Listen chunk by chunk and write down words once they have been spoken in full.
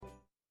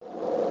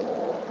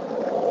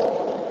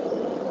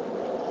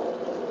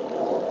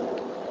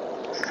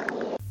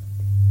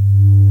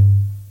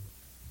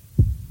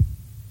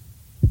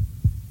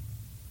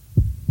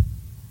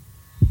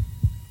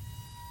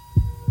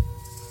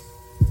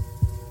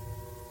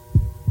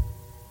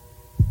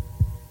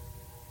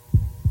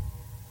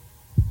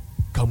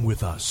Come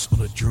with us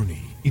on a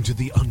journey into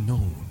the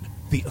unknown,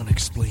 the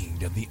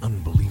unexplained, and the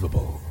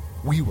unbelievable.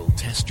 We will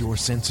test your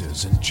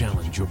senses and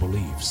challenge your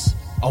beliefs.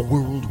 A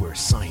world where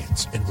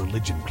science and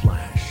religion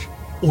clash.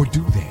 Or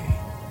do they?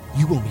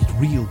 You will meet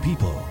real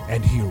people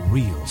and hear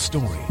real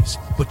stories,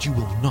 but you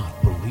will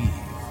not believe.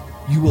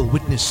 You will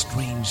witness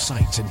strange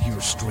sights and hear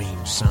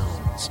strange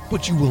sounds,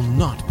 but you will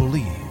not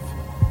believe.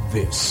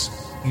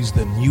 This is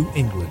the New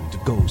England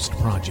Ghost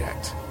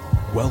Project.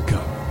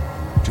 Welcome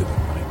to the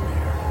nightmare.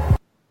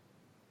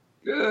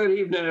 Good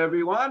evening,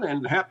 everyone,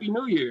 and Happy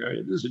New Year.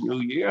 It is a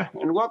new year,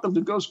 and welcome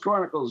to Ghost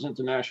Chronicles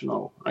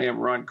International. I am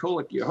Ron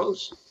Kolick, your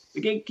host,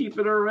 the gatekeeper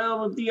of the realm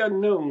of the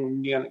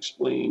unknown, the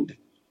unexplained,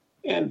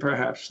 and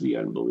perhaps the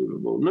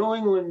unbelievable. New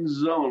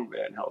England's own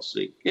Van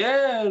Helsing.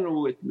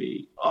 And with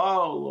me,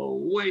 all the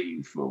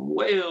way from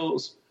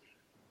Wales,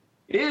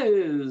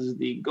 is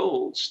the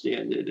gold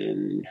standard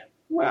in,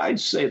 well, I'd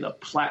say the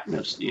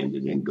platinum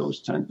standard in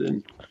ghost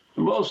hunting,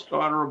 the most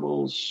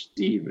honorable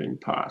Stephen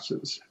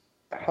Parsons.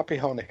 Happy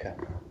Hanukkah.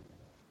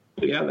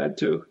 Yeah, that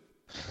too.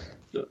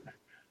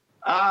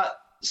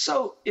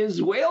 So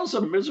is Wales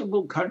a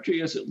miserable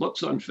country as it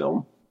looks on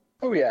film?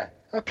 Oh, yeah,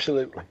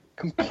 absolutely.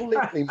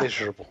 Completely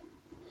miserable.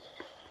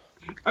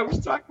 I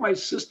was talking to my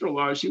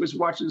sister-in-law. She was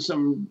watching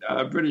some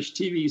British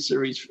TV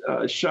series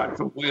shot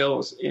from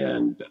Wales,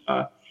 and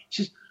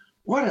she's,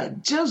 what a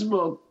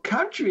dismal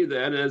country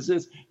that is.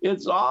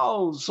 It's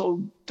all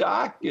so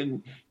dark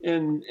and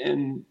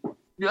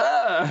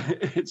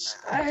it's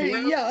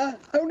yeah,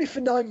 only for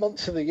 9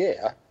 months of the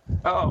year.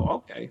 Oh,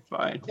 okay,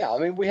 fine. Yeah, I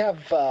mean we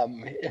have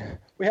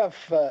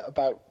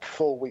about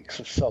 4 weeks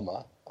of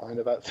summer and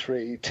about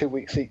 2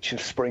 weeks each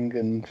of spring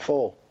and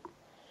fall.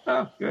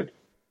 Oh, good.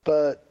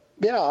 But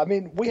yeah, I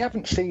mean we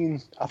haven't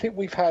seen. I think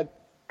we've had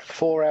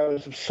 4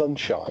 hours of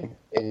sunshine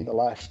in the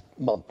last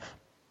month.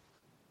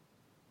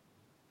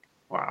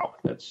 Wow,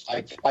 that's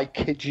I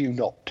kid you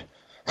not.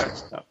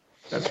 That's tough.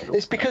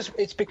 It's because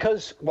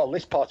well,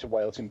 this part of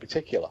Wales in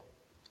particular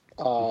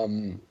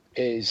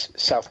is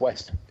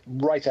southwest,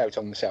 right out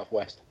on the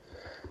southwest,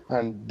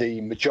 and the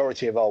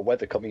majority of our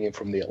weather coming in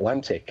from the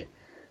Atlantic,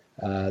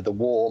 the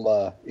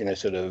warmer,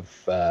 sort of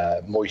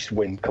moist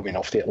wind coming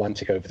off the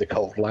Atlantic over the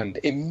cold land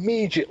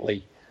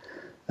immediately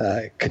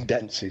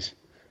condenses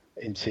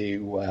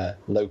into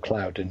low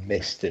cloud and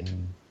mist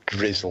and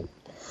drizzle.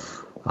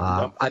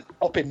 And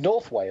up in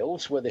North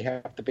Wales, where they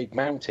have the big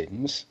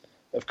mountains,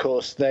 of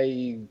course,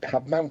 they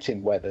have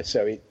mountain weather,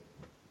 so it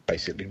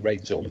basically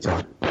rains all the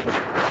time.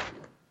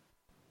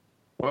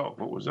 Well,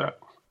 what was that?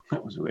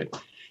 That was weird.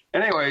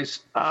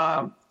 Anyways,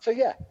 so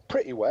yeah,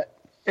 pretty wet.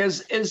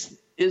 Is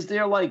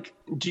there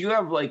do you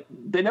have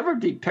they never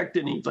depict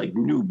any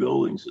new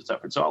buildings and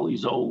stuff? It's all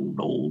these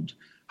old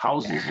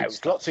houses. Yeah,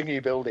 lots of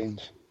new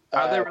buildings.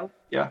 Are there really?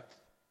 Yeah.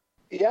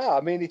 Yeah, I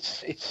mean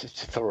it's a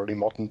thoroughly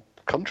modern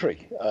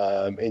country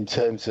in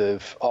terms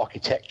of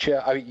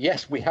architecture. I mean,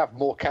 yes, we have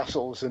more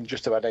castles than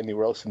just about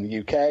anywhere else in the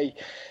UK,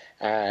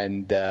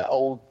 and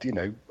old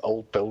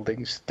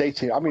buildings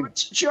dating. I mean,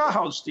 it's your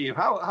house, Steve.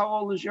 How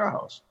old is your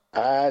house?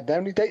 It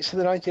only dates to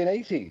the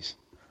 1980s.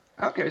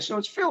 Okay, so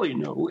it's fairly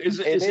new. Is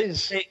it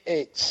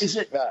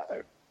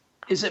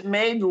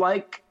made to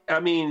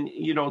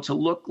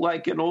look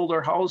like an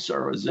older house,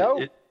 or is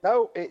it?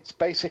 No, it's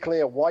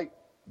basically a white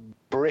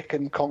brick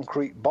and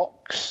concrete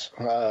box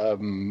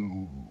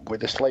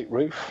with a slate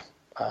roof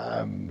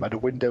and a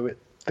window at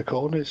the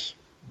corners.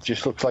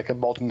 Just looks like a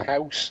modern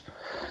house.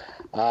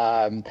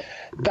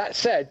 That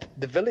said,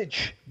 the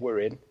village we're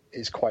in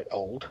is quite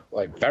old,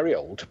 very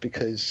old,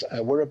 because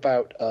we're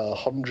about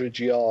 100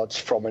 yards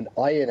from an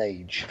Iron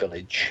Age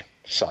village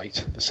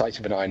site, the site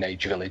of an Iron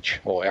Age village,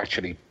 or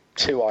actually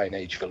 2 Iron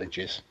Age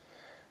villages.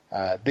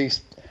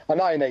 An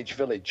Iron Age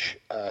village,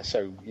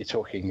 so you're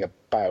talking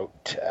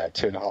about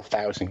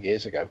 2,500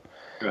 years ago.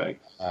 Right.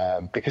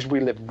 Because we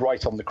live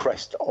right on the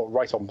crest, or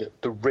right on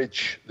the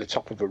ridge, the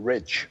top of a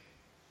ridge,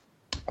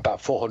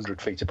 about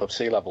 400 feet above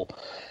sea level.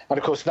 And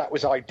of course, that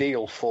was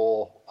ideal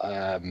for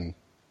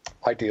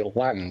ideal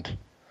land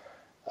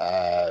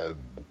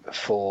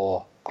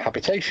for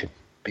habitation,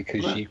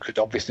 because you could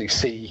obviously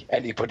see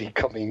anybody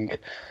coming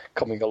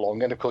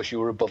along, and of course you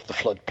were above the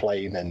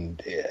floodplain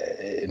and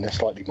in a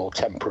slightly more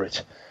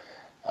temperate,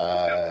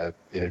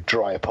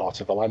 drier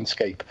part of the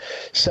landscape.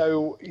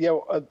 So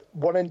at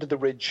one end of the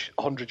ridge,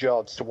 100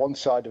 yards to one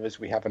side of us,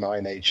 we have an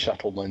Iron Age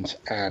settlement,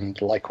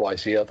 and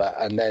likewise the other.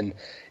 And then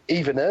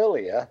even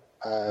earlier,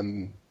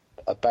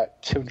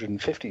 about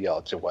 250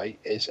 yards away,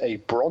 is a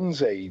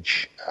Bronze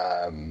Age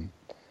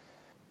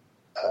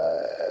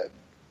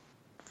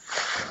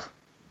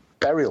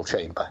burial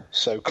chamber.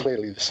 So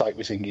clearly the site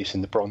was in use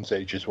in the Bronze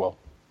Age as well.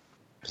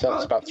 So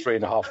that's about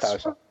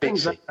 3,500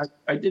 BC.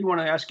 I did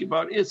want to ask you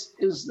about is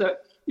that,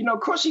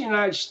 across the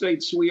United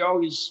States, we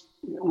always,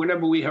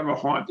 whenever we have a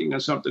haunting or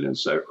something,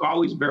 it's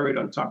always buried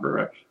on top of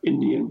an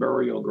Indian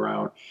burial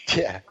ground.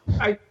 Yeah.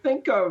 I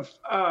think of,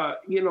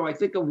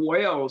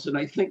 Wales, and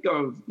I think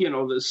of,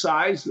 the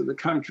size of the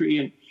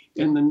country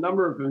and the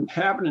number of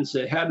inhabitants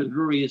it had at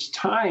various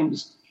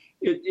times.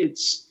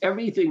 It's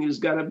everything has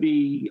got to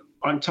be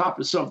on top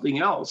of something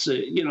else.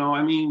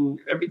 I mean,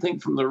 everything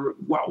from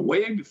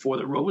way before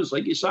the Romans,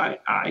 like you say,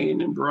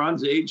 Iron and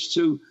Bronze Age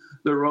to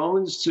the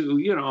Romans to,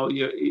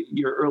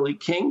 your early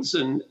kings.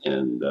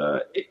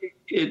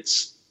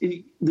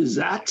 Does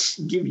that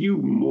give you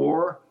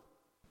more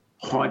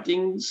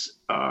hauntings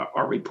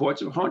or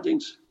reports of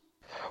hauntings?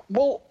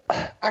 Well,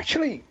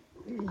 actually,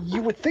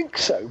 you would think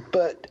so,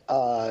 but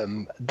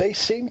they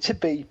seem to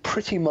be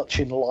pretty much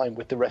in line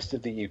with the rest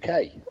of the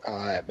UK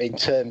in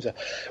terms of,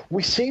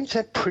 we seem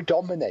to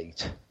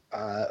predominate.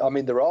 I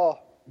mean, there are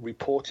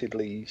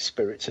reportedly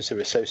spirits that are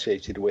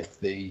associated with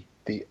the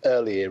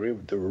early era.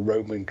 There are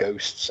Roman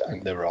ghosts,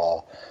 and there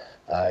are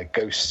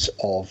ghosts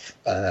of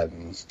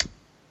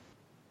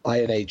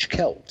Iron Age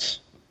Celts.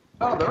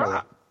 Oh, there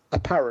are.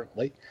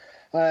 Apparently.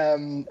 I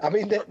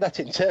mean, that's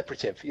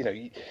interpretive.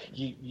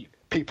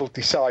 People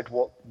decide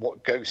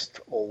what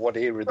ghost or what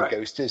era the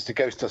ghost is. The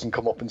ghost doesn't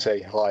come up and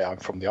say, "Hi, I'm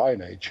from the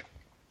Iron Age."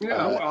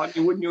 Yeah,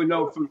 wouldn't you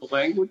know from the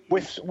language?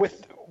 With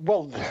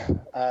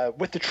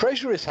the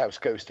Treasurer's House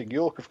ghost in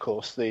York, of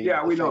course, we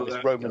know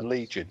that Roman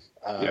Legion.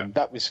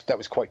 That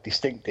was quite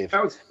distinctive.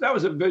 That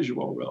was a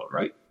visual, really,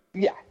 right?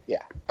 Yeah.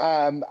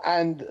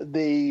 And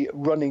the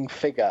running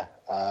figure,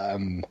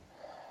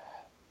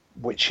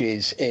 which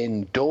is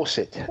in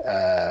Dorset,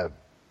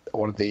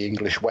 one of the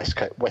English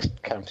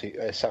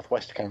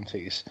southwest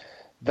counties,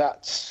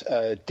 that's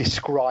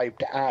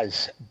described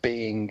as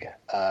being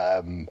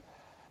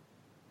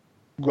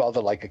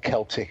rather like a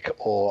Celtic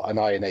or an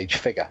Iron Age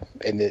figure.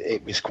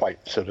 It was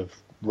quite sort of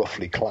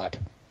roughly clad.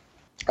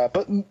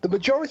 But the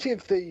majority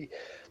of the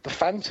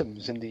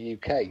phantoms in the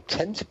UK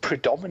tend to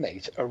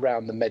predominate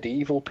around the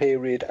medieval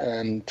period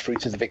and through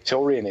to the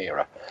Victorian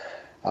era.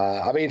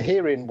 I mean,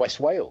 here in West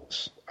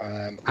Wales,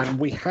 and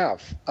we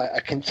have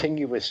a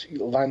continuous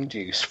land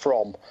use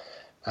from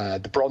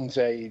the Bronze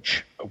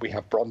Age. We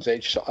have Bronze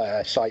Age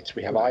sites,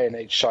 we have Iron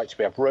Age sites,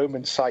 we have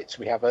Roman sites,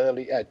 we have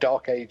early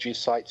Dark Ages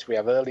sites, we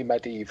have early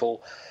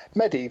medieval,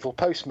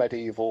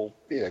 post-medieval,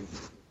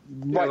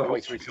 right the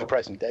way through to the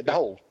present day. The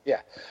whole,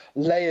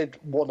 layered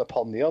one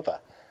upon the other.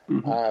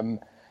 Mm-hmm.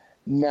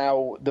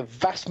 Now, the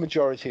vast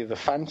majority of the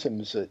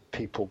phantoms that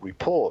people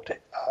report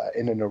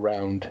in and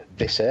around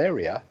this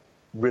area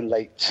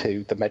relate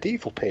to the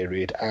medieval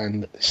period,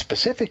 and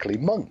specifically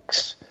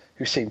monks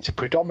who seem to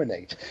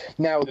predominate.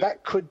 Now,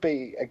 that could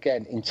be,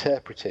 again,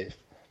 interpretive,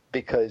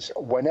 because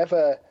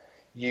whenever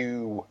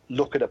you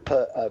look at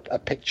a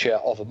picture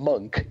of a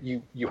monk,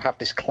 you have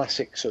this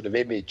classic sort of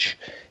image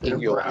in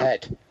your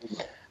head.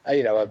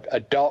 A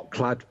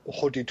dark-clad,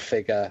 hooded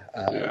figure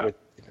with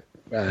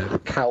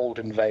cowled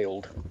and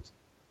veiled.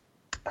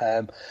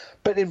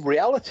 But in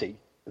reality,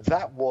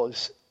 that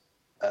was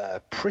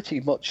pretty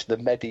much the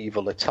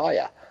medieval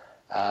attire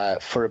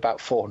for about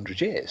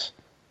 400 years.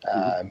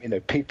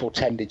 People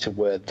tended to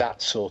wear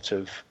that sort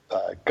of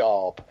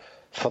garb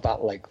for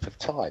that length of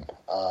time.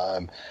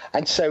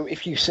 And so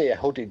if you see a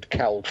hooded,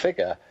 cowled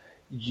figure,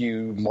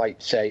 you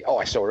might say, "Oh,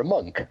 I saw a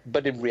monk."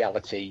 But in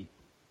reality,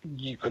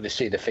 you could have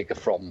seen a figure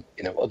from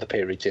other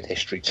periods in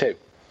history too.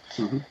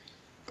 Mm-hmm.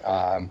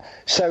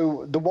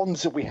 So the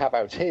ones that we have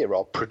out here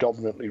are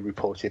predominantly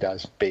reported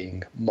as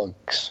being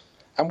monks.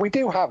 And we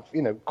do have,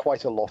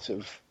 quite a lot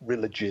of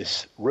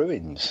religious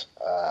ruins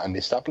and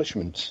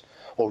establishments,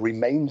 or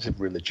remains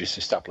of religious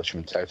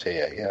establishments out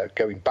here,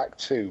 going back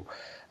to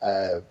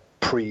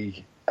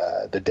pre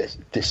the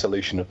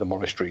dissolution of the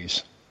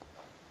monasteries.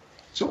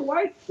 So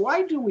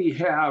why do we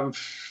have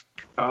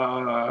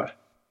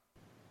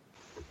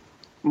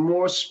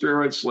more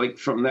spirits like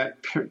from that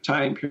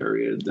time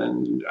period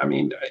than,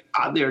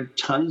 are there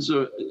tons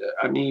of,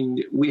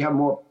 we have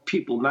more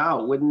people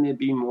now. Wouldn't it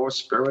be more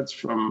spirits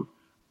from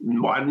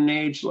modern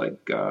age,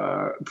 like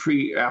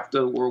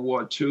after World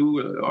War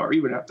II, or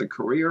even after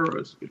Korea,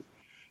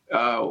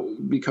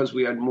 because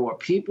we had more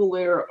people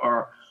there?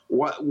 Or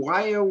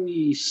why are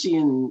we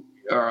seeing,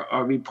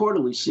 are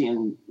reportedly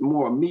seeing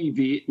more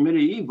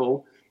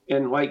medieval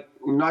and like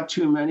not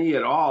too many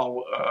at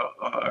all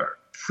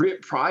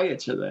prior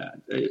to that?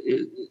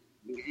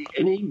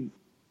 Any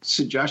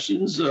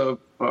suggestions or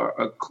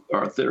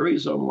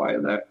theories on why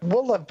that?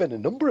 Well, there have been a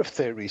number of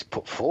theories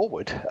put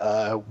forward.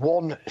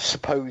 One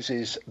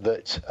supposes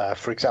that,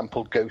 for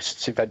example,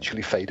 ghosts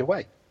eventually fade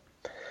away.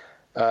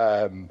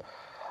 For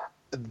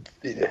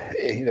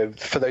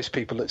those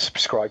people that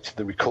subscribe to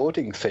the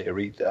recording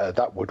theory,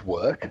 that would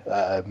work.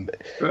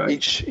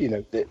 Right.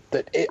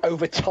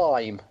 Over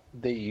time,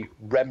 the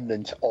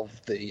remnant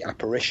of the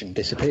apparition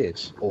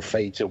disappears or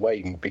fades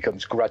away and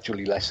becomes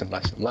gradually less and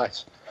less and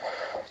less.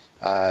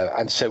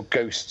 And so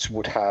ghosts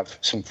would have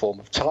some form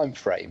of time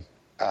frame.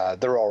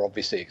 There are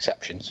obviously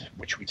exceptions,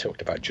 which we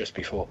talked about just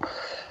before.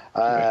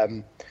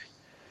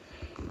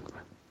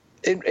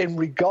 In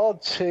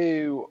regard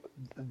to,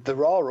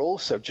 there are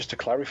also, just to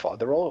clarify,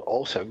 there are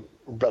also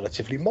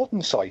relatively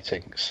modern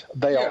sightings.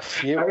 They are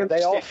fewer.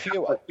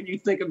 When you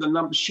think of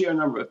the sheer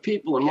number of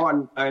people in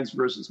modern times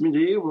versus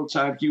medieval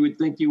times, you would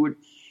think you would,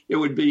 it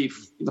would be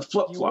the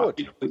flip-flop.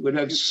 would. We would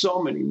have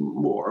so many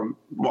more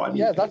modern.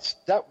 Yeah,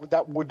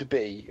 that would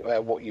be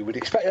what you would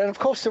expect. And of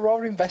course, there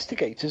are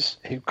investigators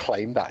who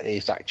claim that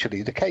is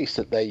actually the case,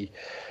 that they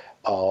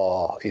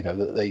are,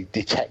 that they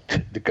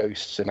detect the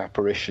ghosts and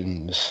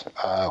apparitions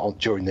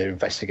during their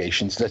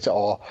investigations that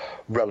are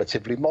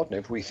relatively modern.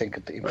 If we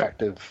think, in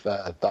fact, of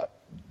that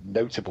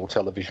notable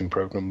television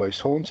program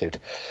Most Haunted,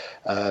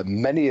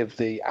 many of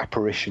the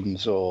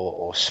apparitions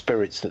or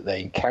spirits that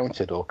they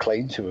encountered or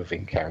claim to have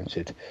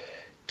encountered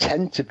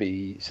tend to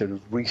be sort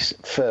of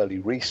fairly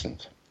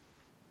recent.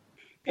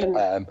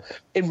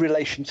 In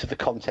relation to the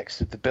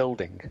context of the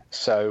building.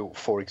 So,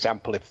 for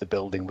example, if the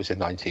building was a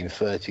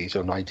 1930s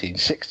or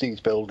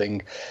 1960s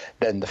building,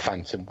 then the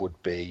phantom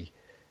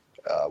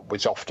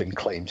was often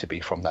claimed to be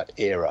from that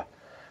era.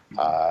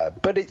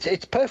 But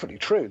it's perfectly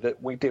true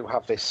that we do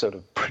have this sort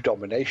of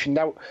predomination.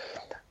 Now,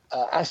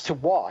 as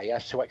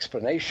to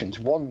explanations,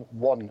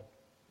 one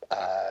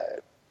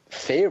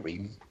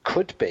theory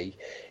could be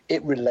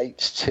it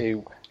relates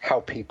to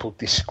how people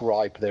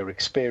describe their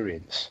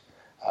experience.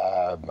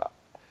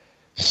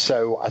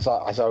 So, as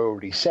I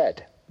already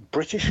said,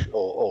 British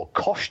or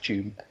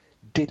costume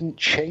didn't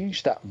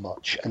change that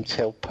much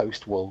until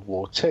post-World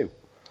War II.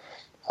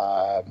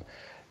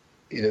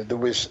 There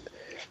was,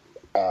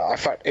 in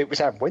fact, it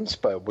was Anne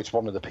Winsper was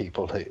one of the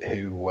people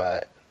who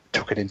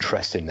took an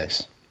interest in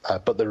this.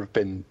 But there have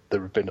been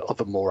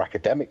other more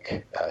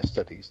academic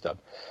studies done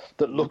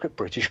that look at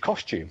British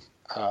costume,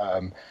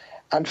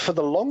 and for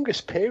the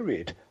longest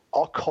period,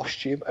 our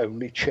costume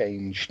only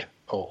changed.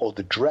 Or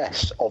the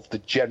dress of the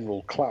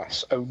general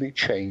class only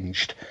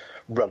changed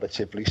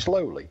relatively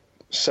slowly.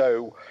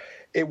 So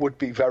it would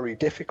be very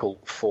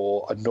difficult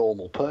for a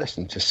normal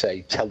person to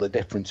tell the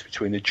difference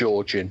between a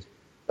Georgian,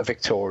 a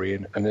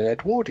Victorian, and an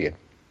Edwardian.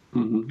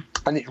 Mm-hmm.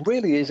 And it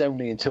really is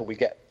only until we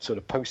get sort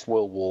of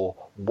post-World War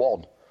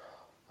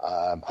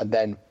I, and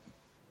then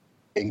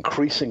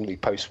increasingly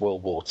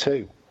post-World War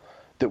II,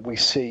 that we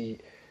see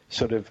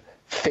sort of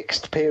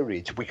fixed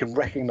periods. We can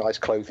recognize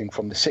clothing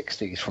from the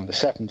 60s, from the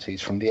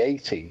 70s, from the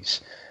 80s,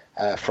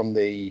 from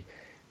the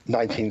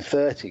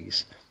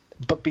 1930s.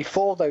 But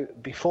before the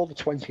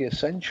 20th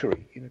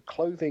century,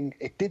 clothing,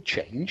 it did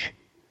change,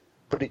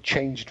 but it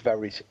changed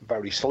very,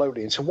 very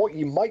slowly. And so what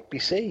you might be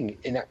seeing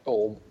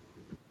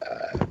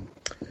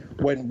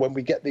when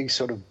we get these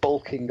sort of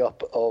bulking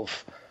up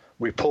of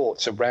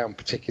reports around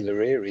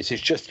particular areas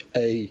is just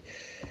a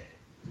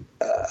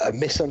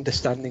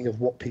misunderstanding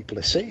of what people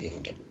are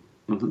seeing.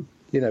 Mm-hmm.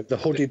 The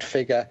hooded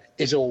figure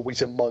is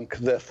always a monk,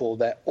 therefore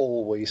they're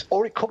always...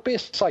 Or it could be a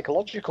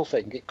psychological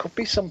thing. It could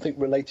be something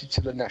related to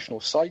the national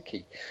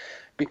psyche.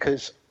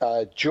 Because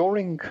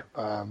during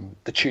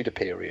the Tudor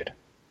period,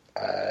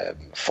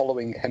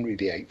 following Henry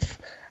VIII,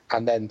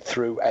 and then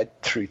through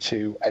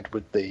to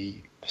Edward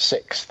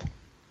VI,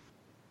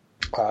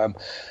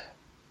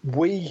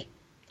 we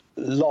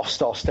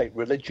lost our state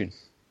religion.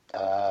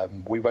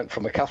 We went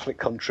from a Catholic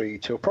country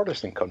to a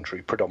Protestant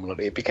country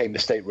predominantly. It became the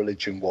state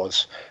religion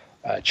was...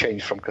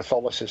 changed from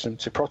Catholicism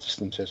to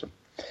Protestantism.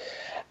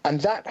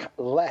 And that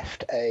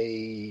left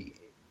I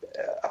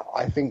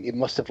think it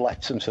must have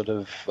left some sort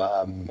of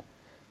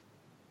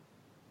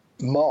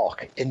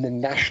mark in the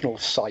national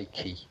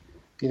psyche.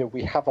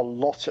 We have a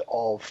lot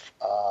of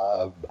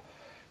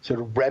sort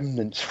of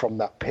remnants from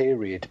that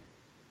period.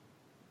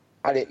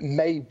 And it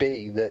may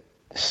be that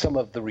some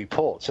of the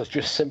reports are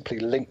just simply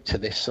linked to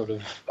this sort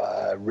of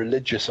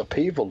religious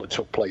upheaval that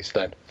took place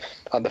then.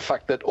 And the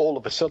fact that all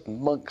of a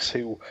sudden monks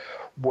who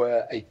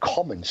were a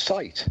common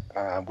sight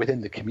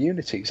within the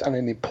communities and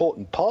an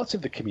important part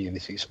of the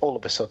communities all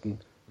of a sudden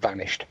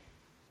vanished.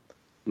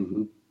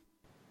 Mm-hmm.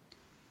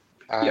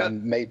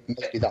 And maybe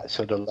that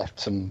sort of left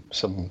some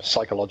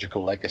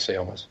psychological legacy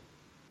on us.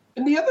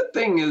 And the other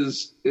thing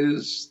is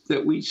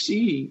that we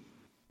see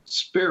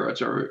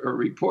spirits or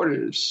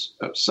reported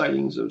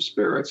sightings of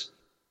spirits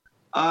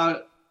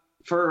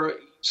for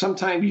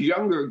sometimes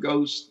younger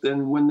ghosts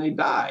than when they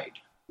died,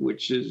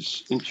 which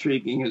is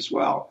intriguing as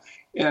well.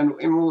 And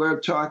we're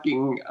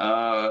talking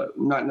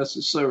not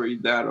necessarily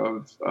that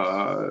of,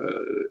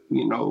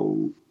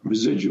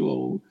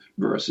 residual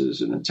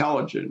versus an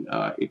intelligent,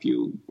 if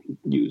you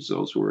use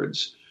those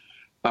words.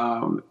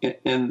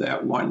 In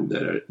that one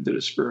that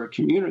a spirit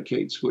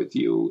communicates with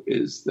you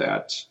is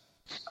that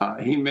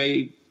he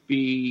may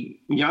be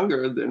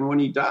younger than when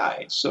he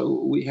died. So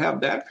we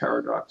have that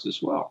paradox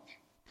as well.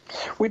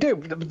 We do.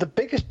 The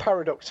biggest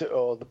paradox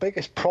or the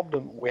biggest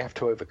problem we have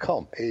to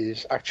overcome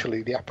is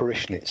actually the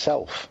apparition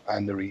itself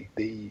and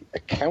the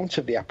account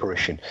of the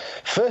apparition.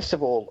 First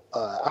of all,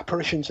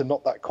 apparitions are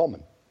not that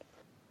common.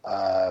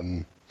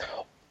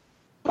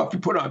 If you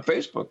put it on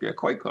Facebook, they're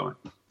quite common.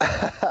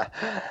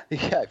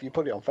 Yeah, if you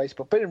put it on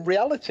Facebook. But in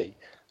reality,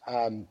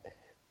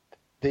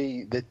 they're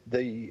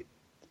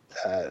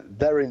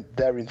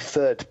in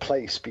third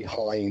place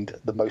behind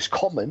the most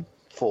common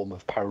form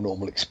of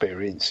paranormal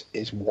experience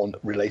is one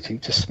relating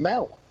to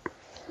smell,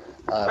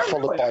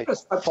 followed by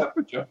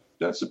temperature.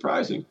 That's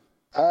surprising.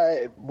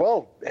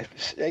 Well,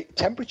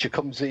 temperature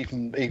comes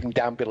even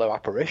down below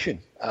apparition.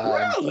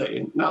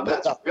 Really? Now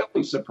that's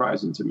really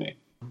surprising to me.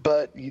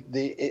 But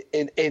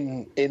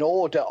in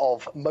order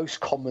of most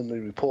commonly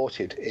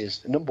reported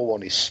is number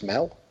 1 is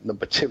smell,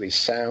 number 2 is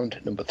sound,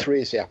 number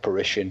 3 is the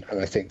apparition,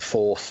 and I think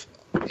fourth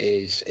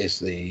is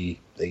the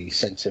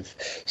sense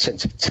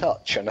of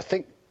touch, and I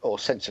think or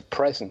sense of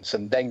presence,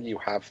 and then you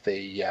have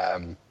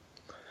the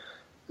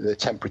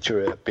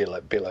temperature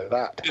below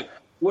that.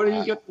 Where do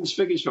you get these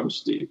figures from,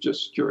 Steve?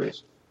 Just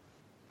curious.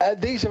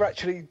 These are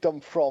actually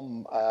done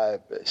from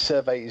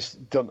surveys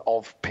done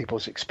of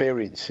people's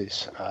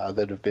experiences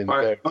that have been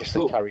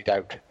variously carried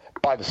out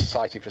by the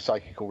Society for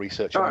Psychical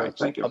Research,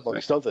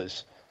 amongst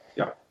others.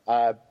 Yeah.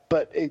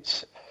 But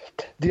it's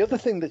the other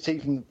thing that's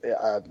even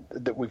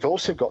that we've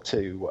also got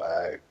to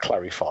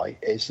clarify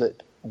is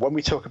that when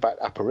we talk about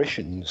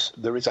apparitions,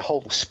 there is a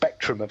whole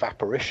spectrum of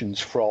apparitions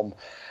from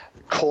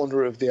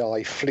corner of the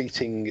eye,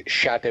 fleeting,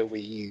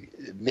 shadowy,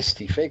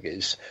 misty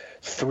figures,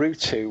 through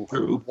to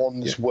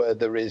ones where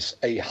there is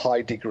a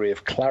high degree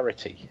of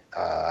clarity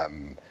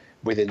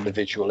within the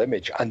visual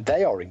image, and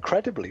they are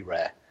incredibly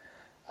rare.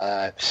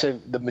 So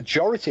the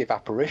majority of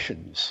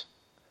apparitions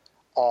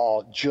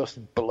are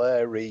just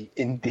blurry,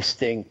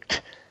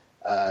 indistinct,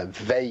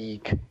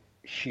 vague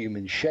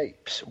human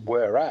shapes,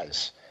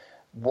 whereas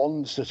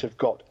ones that have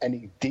got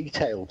any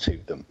detail to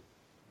them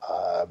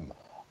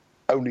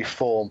only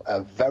form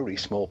a very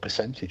small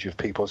percentage of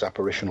people's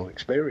apparitional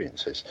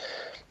experiences.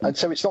 And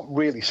so it's not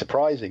really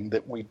surprising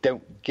that we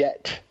don't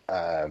get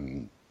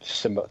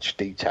so much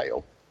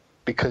detail,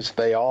 because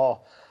they are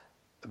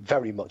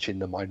very much in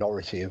the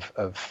minority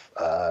of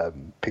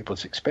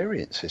people's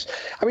experiences.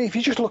 I mean, if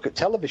you just look at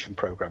television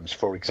programs,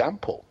 for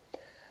example,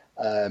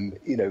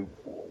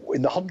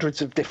 in the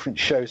hundreds of different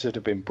shows that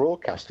have been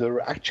broadcast, there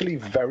are actually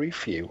very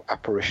few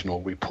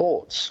apparitional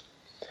reports,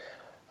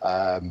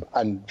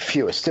 and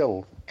fewer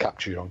still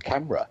captured on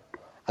camera.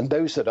 And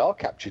those that are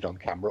captured on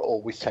camera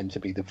always tend to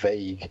be the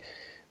vague,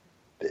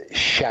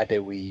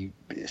 shadowy,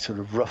 sort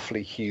of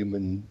roughly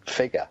human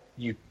figure.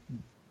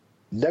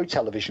 No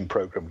television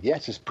program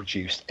yet has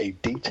produced a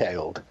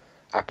detailed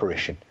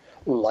apparition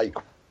like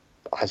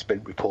has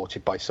been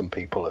reported by some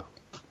people.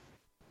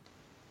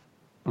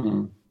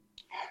 Mm-hmm.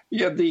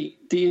 Yeah, the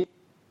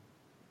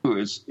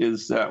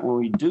is that when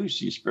we do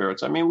see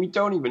spirits, I mean, we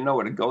don't even know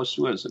what a ghost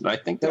is, and I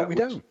think that we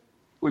don't.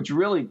 Which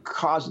really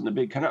causing the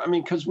big kind of, I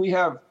mean, because we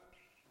have,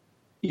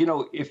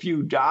 if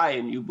you die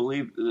and you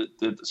believe that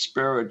the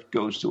spirit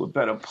goes to a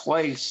better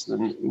place,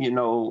 then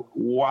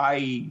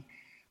why.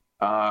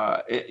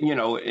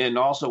 And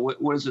also,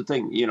 what is the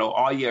thing?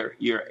 All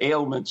your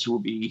ailments will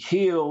be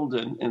healed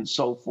and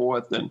so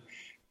forth,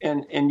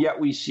 and yet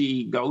we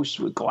see ghosts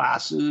with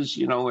glasses,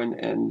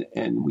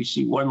 and we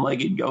see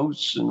one-legged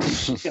ghosts, and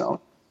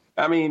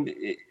I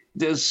mean,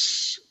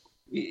 there's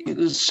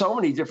so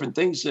many different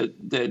things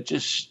that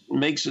just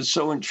makes it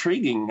so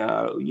intriguing.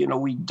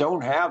 We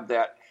don't have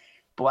that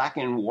black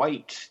and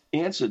white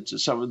answer to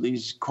some of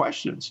these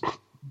questions.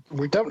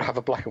 We don't have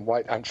a black and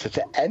white answer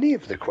to any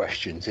of the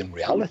questions in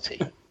reality.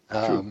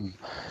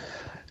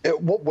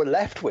 What we're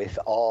left with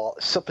are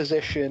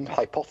supposition,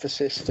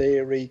 hypothesis,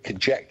 theory,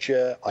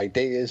 conjecture,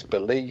 ideas,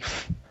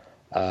 belief,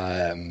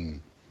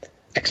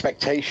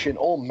 expectation,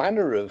 all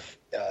manner of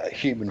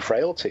human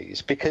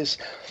frailties, because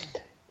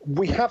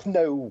we have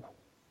no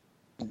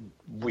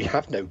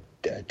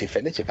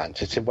definitive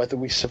answer to whether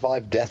we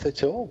survive death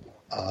at all.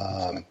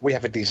 We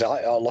have a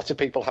desire. A lot of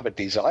people have a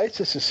desire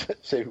to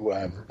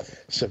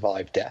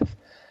survive death,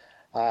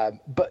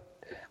 but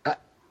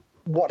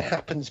what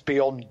happens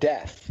beyond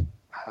death,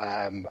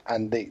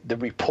 and the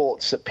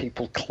reports that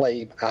people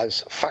claim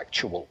as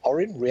factual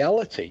are in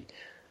reality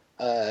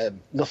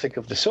nothing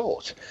of the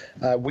sort.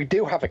 We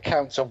do have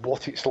accounts of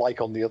what it's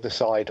like on the other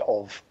side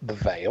of the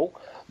veil,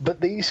 but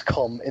these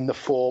come in the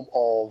form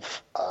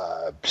of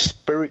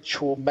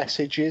spiritual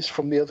messages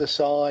from the other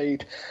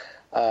side,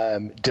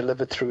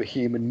 delivered through a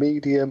human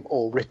medium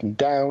or written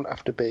down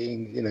after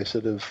being,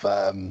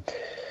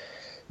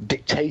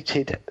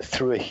 dictated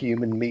through a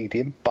human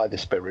medium by the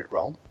spirit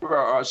realm.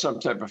 Or some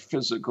type of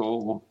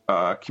physical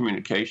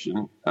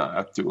communication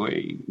through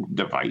a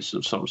device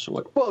of some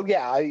sort. Well,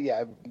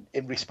 yeah,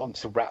 in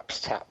response to raps,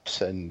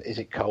 taps, and is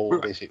it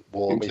cold, is it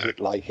warm, exactly. Is it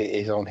like it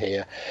is on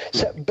here?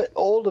 So, but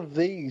all of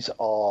these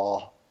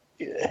are,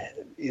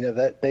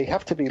 they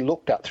have to be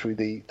looked at through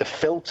the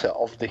filter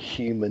of the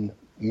human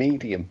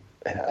medium,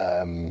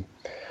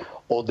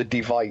 or the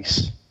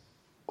device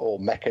or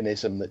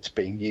mechanism that's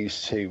being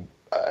used to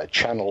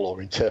channel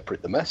or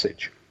interpret the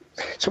message.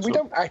 So we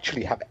don't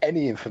actually have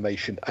any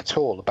information at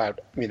all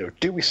about,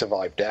 do we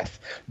survive death?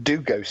 Do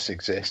ghosts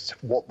exist?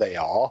 What they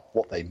are,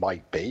 what they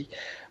might be,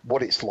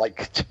 what it's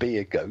like to be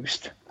a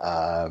ghost.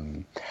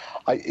 I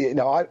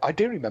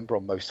do remember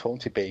on Most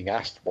Haunted being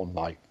asked one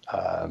night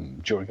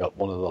during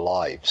one of the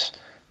lives,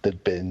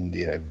 there'd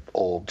been,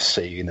 orbs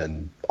seen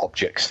and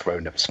objects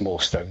thrown up, small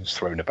stones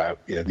thrown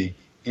about, the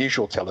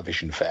usual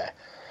television fare.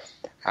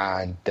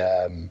 And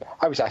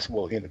I was asked,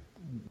 well,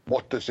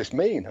 what does this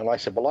mean? And I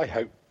said, well, I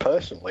hope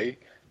personally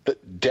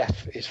that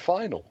death is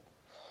final.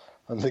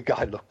 And the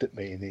guy looked at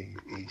me and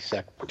he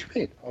said, "What do you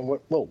mean?" I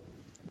went, "Well,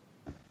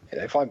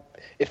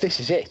 if this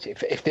is it,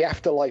 if the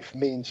afterlife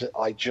means that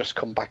I just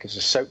come back as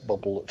a soap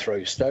bubble that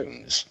throws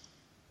stones,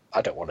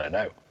 I don't want to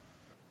know."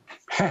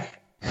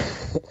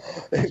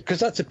 Because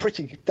that's a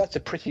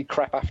pretty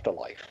crap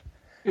afterlife.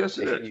 Yes,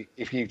 it is.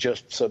 If you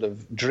just sort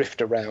of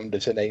drift around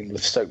as an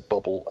aimless soap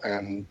bubble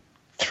and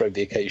throw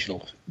the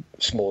occasional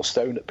small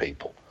stone at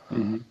people.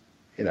 Mm-hmm.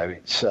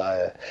 It's.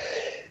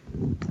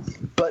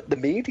 But the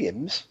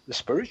mediums, the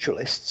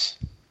spiritualists,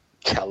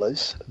 tell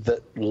us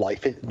that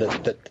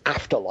that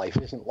afterlife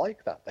isn't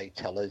like that. They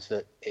tell us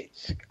that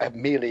it's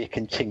merely a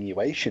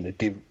continuation,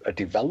 a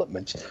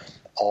development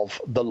of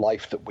the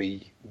life that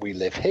we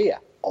live here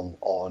on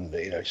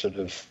sort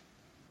of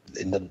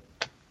in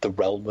the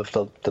realm of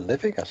the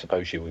living, I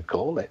suppose you would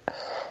call it.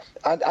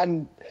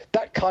 And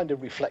that kind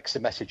of reflects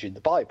the message in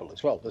the Bible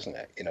as well, doesn't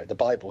it? The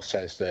Bible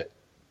says that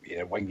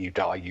when you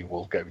die, you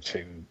will go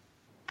to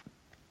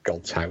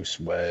God's house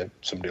where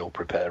somebody will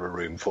prepare a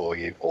room for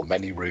you or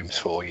many rooms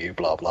for you,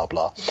 blah, blah,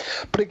 blah.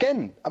 But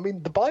again, I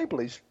mean, the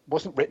Bible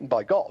wasn't written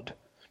by God,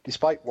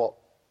 despite what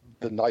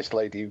the nice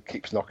lady who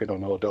keeps knocking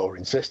on our door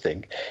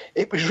insisting.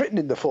 It was written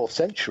in the 4th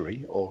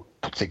century, or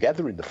put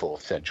together in the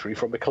 4th century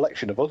from a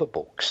collection of other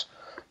books,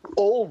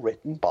 all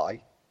written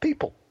by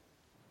people.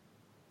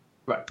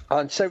 Right.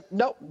 And so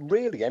not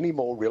really any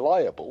more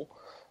reliable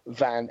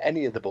than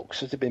any of the books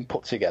that have been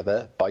put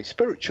together by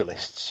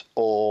spiritualists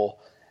or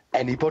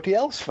anybody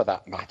else for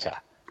that matter.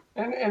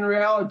 And in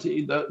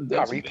reality,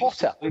 Harry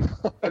Potter.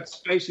 That's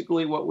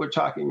basically what we're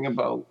talking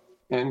about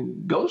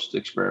in ghost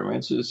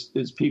experiments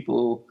is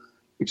people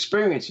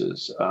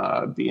experiences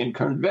being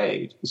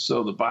conveyed.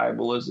 So the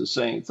Bible is the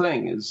same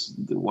thing as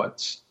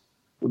what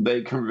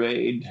they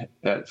conveyed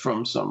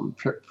from some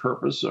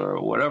purpose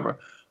or whatever.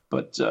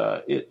 But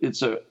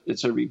it's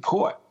a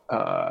report.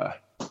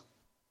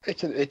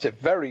 It's a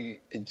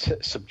very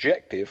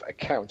subjective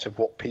account of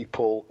what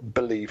people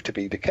believe to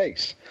be the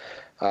case.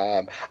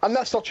 And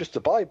that's not just the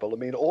Bible. I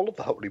mean, all of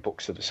the holy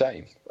books are the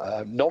same.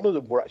 None of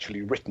them were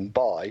actually written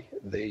by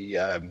the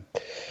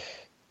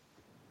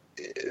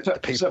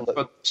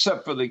people.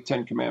 Except for the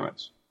Ten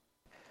Commandments.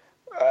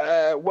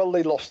 Well,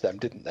 they lost them,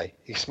 didn't they?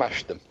 He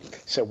smashed them.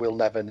 So we'll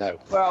never know.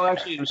 Well,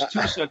 actually, it was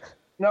two sets.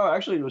 No,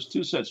 actually, it was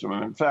two sets of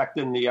them. In fact,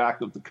 in the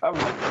Ark of the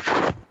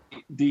Covenant,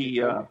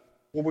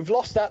 Well, we've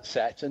lost that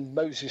set, and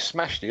Moses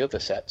smashed the other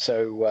set,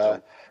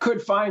 so...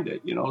 could find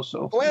it,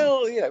 so...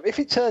 Well, if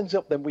it turns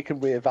up, then we can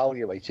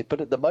reevaluate it,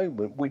 but at the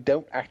moment, we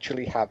don't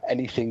actually have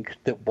anything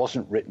that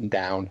wasn't written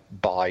down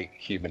by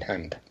human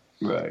hand.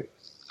 Right.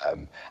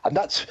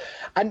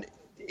 And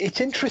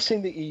it's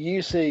interesting that you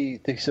use the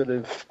sort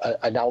of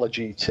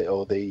analogy to,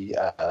 or the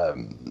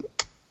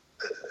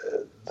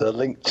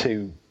link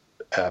to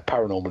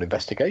paranormal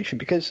investigation,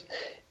 because...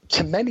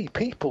 to many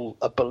people,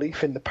 a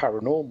belief in the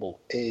paranormal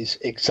is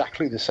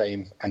exactly the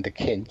same and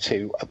akin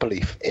to a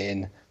belief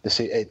in the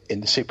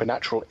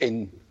supernatural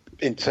in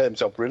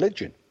terms of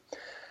religion.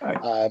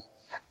 Right.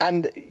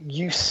 And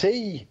you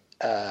see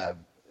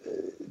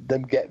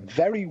them get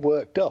very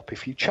worked up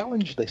if you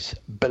challenge this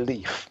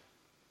belief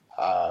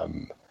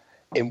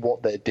in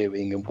what they're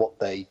doing and what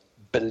they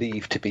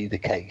believe to be the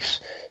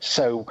case.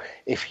 So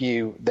if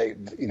you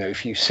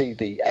see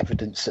the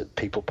evidence that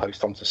people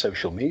post onto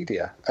social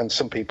media, and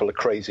some people are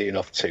crazy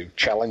enough to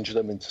challenge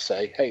them and to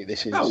say, "Hey,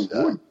 this is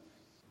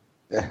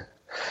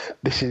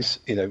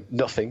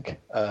nothing.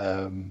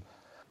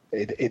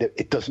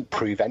 It doesn't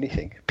prove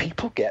anything."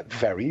 People get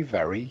very,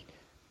 very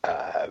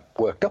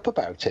worked up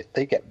about it.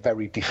 They get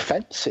very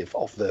defensive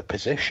of their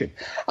position,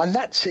 and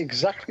that's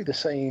exactly the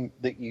same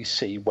that you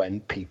see when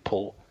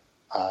people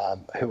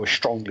who are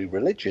strongly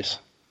religious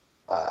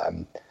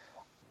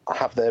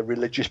have their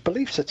religious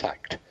beliefs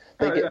attacked.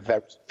 They get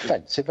very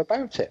defensive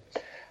about it.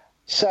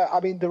 So, I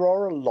mean, there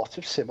are a lot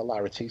of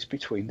similarities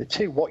between the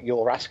two. What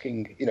you're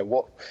asking,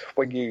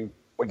 when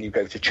you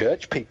go to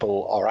church,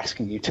 people are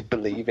asking you to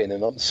believe in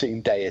an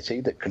unseen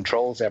deity that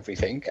controls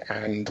everything,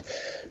 and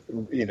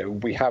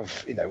we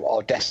have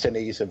our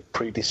destinies are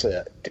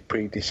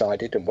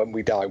pre-decided, and when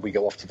we die, we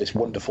go off to this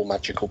wonderful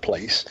magical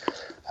place,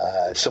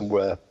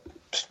 somewhere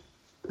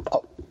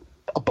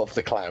above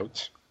the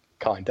clouds,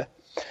 kinda,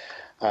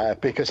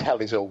 because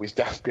hell is always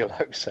down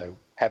below, so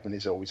heaven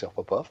is always up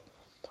above.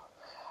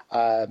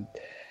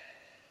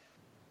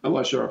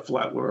 Unless you're a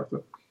flat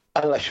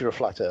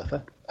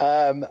earther.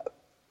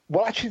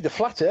 Well, actually, the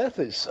flat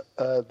earthers,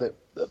 the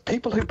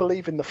people who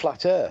believe in the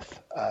flat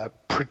earth,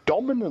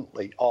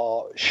 predominantly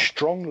are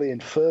strongly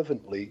and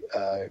fervently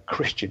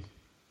Christian.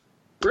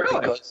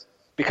 Really?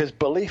 Because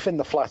belief in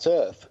the flat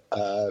earth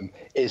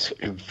is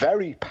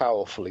very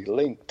powerfully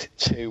linked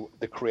to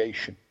the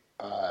creation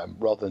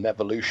rather than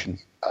evolution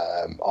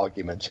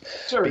argument.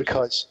 Seriously?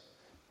 Because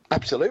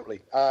absolutely,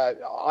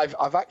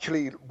 I've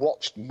actually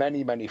watched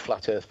many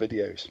flat earth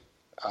videos,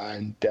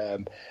 and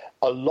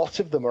a lot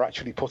of them are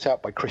actually put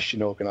out by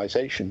Christian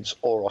organizations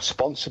or are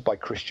sponsored by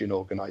Christian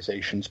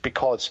organizations,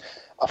 because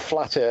a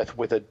flat earth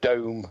with a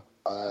dome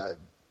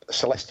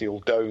celestial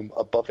dome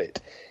above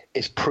it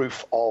is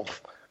proof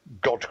of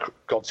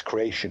God's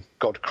creation.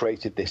 God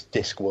created this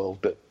disc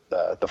world that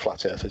the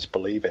flat earthers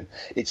believe in.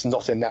 It's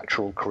not a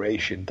natural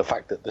creation. The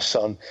fact that the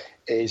sun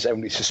is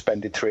only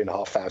suspended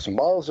 3,500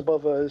 miles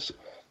above us,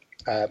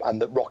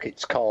 and that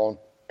rockets can't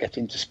get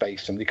into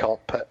space and they can't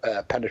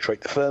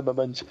penetrate the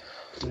firmament,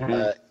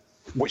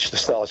 which the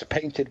stars are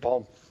painted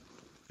upon,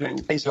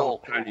 is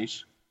all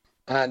Chinese.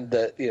 And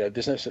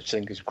there's no such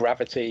thing as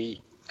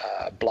gravity.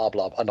 Blah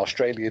blah, and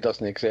Australia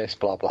doesn't exist.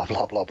 Blah blah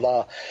blah blah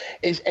blah.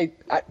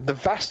 The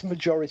vast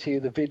majority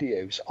of the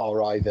videos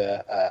are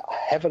either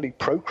heavily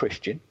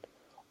pro-Christian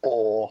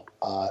or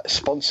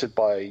sponsored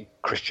by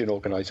Christian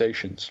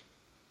organisations.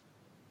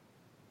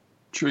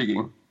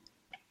 Intriguing.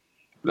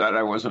 That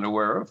I wasn't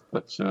aware of,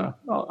 but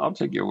I'll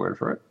take your word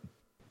for it.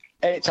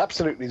 It's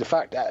absolutely the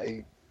fact.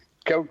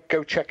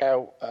 Go check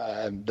out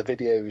the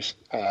videos,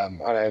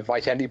 and I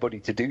invite anybody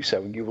to do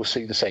so, and you will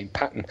see the same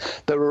pattern.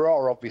 There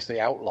are obviously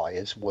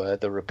outliers where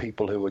there are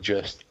people who are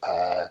just,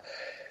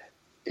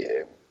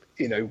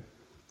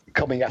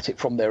 coming at it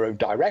from their own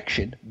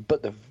direction,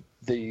 but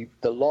the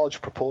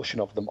large proportion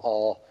of them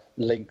are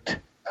linked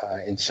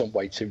in some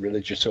way to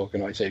religious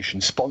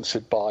organisations,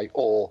 sponsored by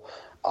or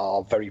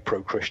are very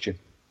pro-Christian.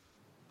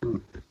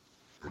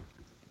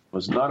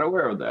 Was not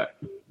aware of that.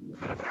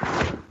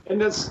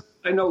 And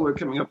I know we're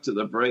coming up to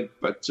the break,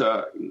 but,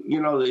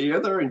 the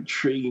other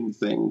intriguing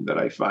thing that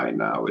I find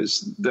now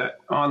is that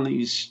on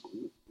these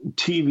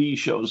TV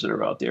shows that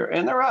are out there,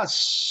 and there are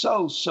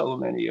so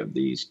many of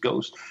these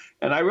ghosts,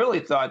 and I really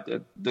thought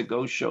that the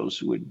ghost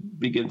shows would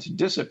begin to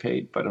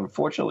dissipate, but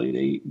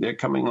unfortunately they're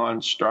coming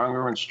on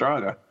stronger and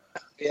stronger.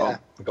 Yeah,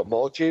 we've got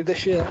more due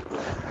this year.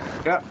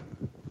 Yeah.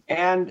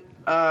 And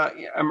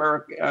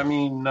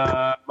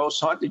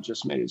Most Haunted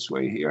just made its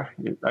way here.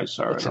 I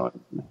saw it on.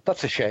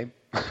 That's a shame.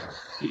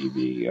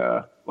 TV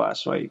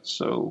last night.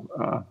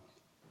 So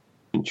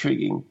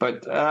intriguing,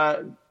 but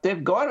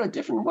they've gone a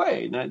different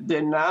way.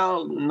 They're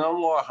now no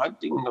more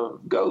hunting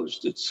of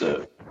ghosts. It's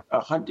a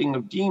hunting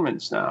of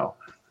demons now.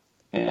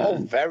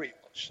 And very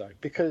much so.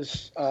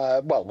 Because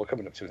we're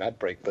coming up to an ad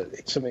break, but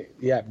it's something.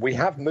 Yeah, we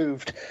have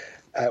moved.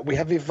 We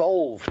have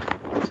evolved.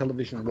 The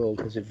television world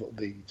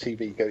the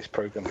TV ghost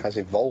program has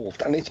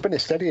evolved, and it's been a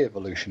steady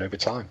evolution over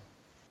time.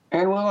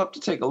 And we'll have to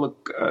take a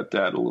look at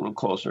that a little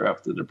closer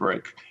after the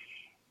break.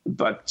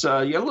 But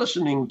you're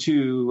listening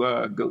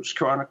to Ghost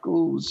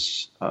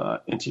Chronicles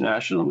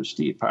International with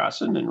Steve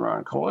Parson and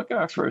Ron Kolick,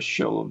 our first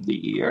show of the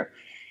year.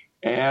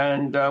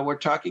 And we're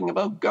talking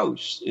about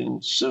ghosts.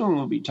 And soon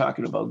we'll be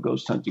talking about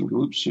ghost hunting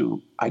groups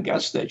who, I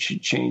guess that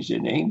should change their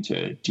name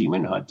to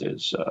demon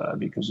hunters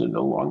because they're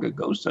no longer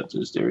ghost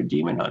hunters. They're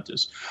demon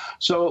hunters.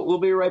 So we'll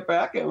be right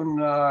back and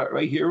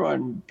right here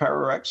on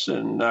PowerX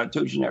and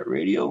TogiNet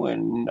Radio,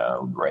 and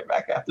right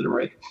back after the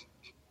break.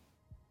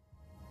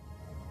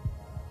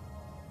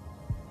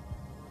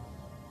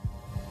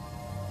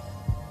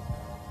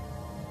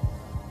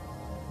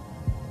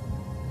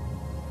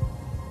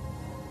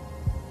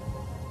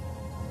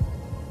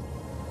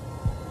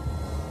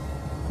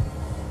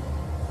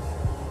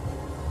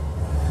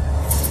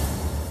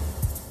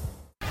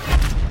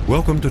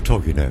 Welcome to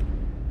TogiNet,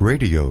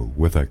 radio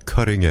with a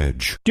cutting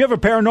edge. Do you have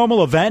a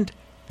paranormal event,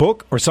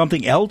 book, or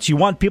something else you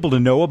want people to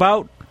know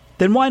about?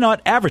 Then why not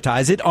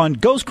advertise it on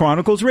Ghost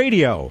Chronicles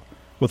Radio?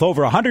 With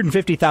over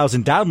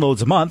 150,000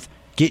 downloads a month,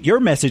 get your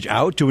message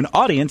out to an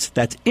audience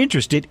that's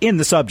interested in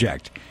the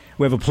subject.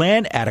 We have a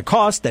plan at a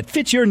cost that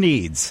fits your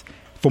needs.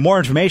 For more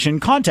information,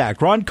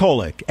 contact Ron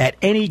Kolick at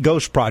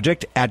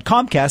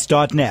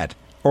anyghostproject@comcast.net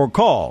or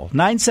call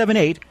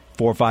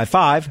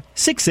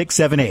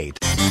 978-455-6678.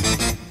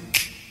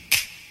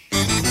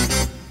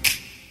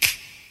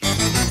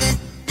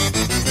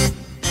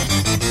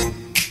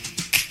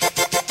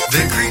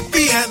 They're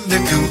creepy and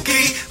they're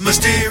kooky,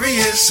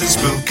 mysterious and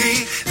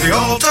spooky. They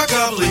all talk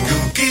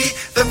gobbledygooky,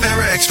 the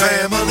ParaX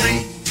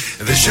family.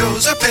 The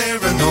shows are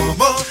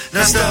paranormal,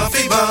 not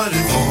stuffy but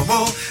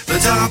informal. The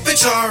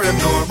topics are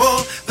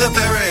abnormal, the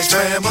ParaX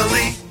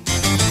family.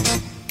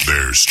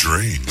 They're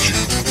strange,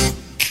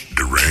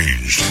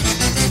 deranged,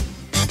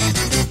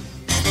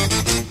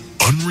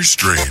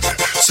 unrestrained.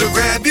 So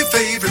grab your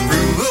favorite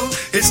brew,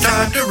 it's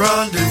time to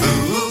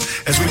rendezvous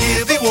as we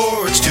give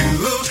awards to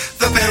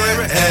the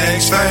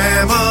ParaX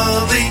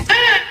family.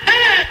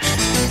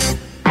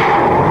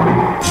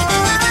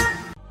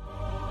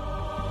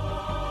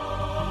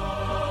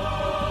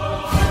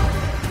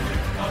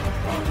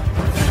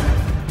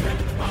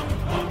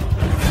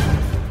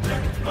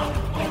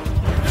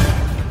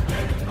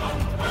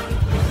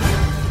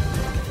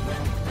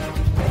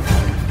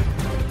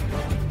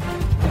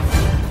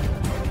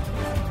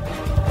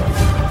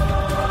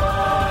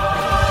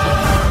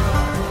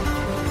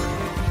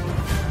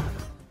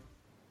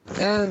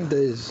 And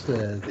as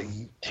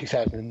the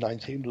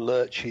 2019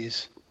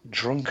 lurches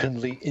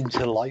drunkenly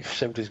into life,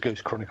 so does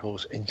Ghost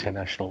Chronicles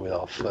International with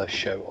our first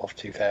show of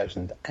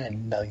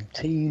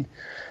 2019,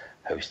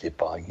 hosted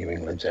by New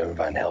England's own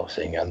Van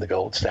Helsing and the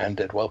Gold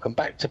Standard. Welcome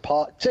back to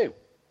part 2.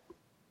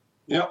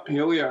 Yep,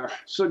 here we are.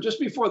 So just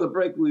before the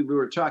break, we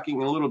were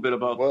talking a little bit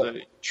about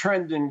the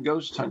trend in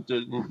ghost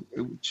hunting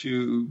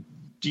to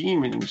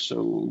demons.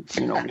 So,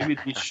 maybe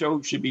the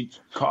show should be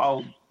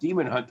called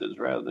Demon Hunters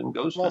rather than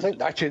Ghost Hunters. I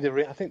think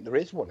actually I think there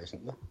is one,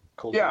 isn't there?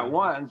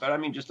 One, but I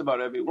mean just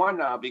about every one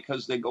now,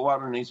 because they go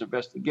out on these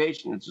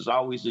investigations. There's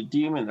always a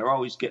demon. They're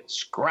always getting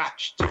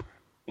scratched.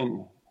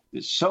 And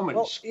there's so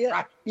many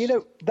scratches. Yeah,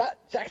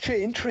 that's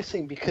actually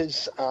interesting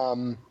because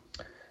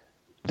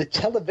the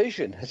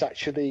television has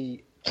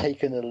actually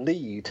taken a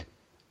lead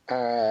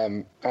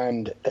and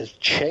has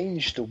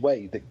changed the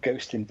way that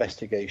ghost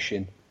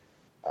investigation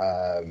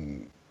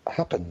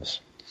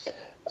happens.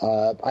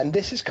 And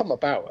this has come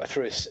about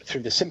through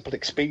the simple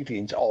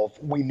expedient of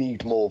we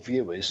need more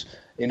viewers.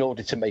 In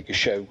order to make a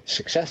show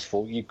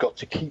successful, you've got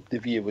to keep the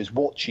viewers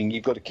watching,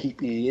 you've got to keep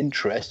the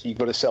interest, you've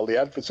got to sell the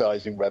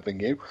advertising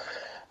revenue,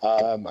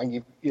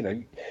 and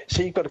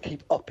so you've got to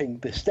keep upping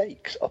the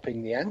stakes,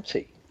 upping the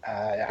ante.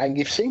 And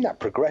you've seen that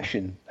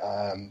progression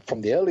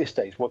from the earliest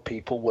days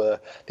where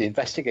the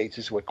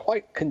investigators were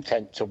quite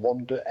content to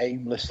wander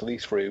aimlessly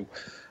through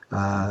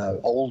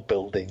old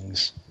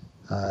buildings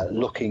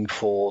looking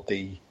for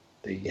the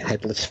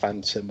headless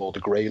phantom or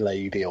the grey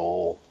lady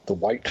or the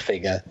white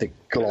figure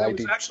that glided.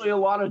 There was actually a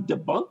lot of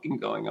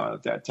debunking going on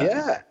at that time.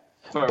 Yeah.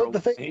 But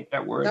I hate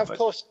that word. Now, of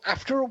course,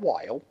 after a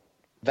while,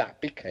 that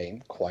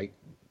became quite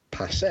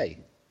passé.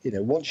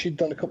 Once you'd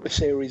done a couple of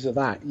series of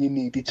that, you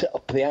needed to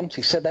up the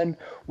ante. So then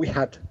we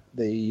had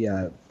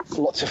the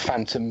lots of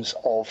phantoms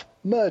of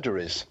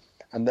murderers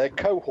and their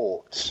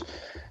cohorts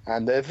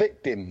and their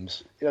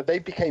victims. They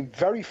became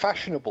very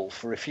fashionable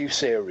for a few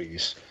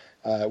series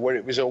where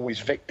it was always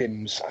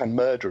victims and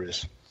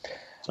murderers.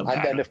 And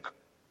then,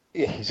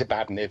 he's a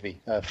bad nivvy,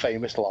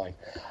 famous line.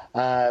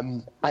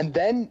 And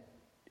then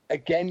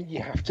again, you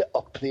have to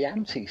up the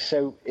ante.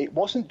 So it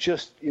wasn't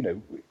just,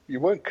 you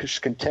weren't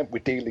just content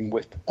with dealing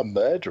with a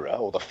murderer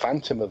or the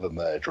phantom of a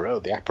murderer or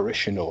the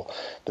apparition or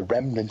the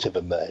remnant of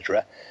a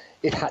murderer.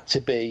 It had to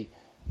be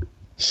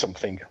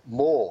something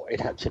more. It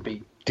had to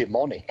be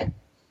demonic,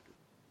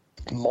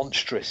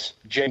 monstrous,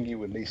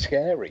 genuinely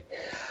scary.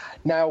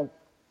 Now,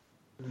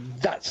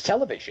 that's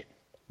television,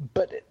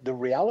 but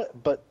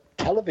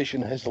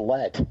television has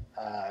led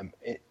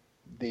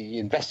the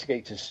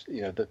investigators,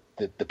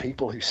 the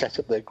people who set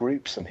up their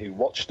groups and who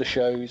watch the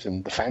shows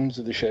and the fans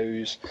of the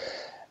shows.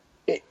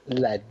 It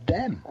led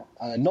them,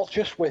 not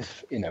just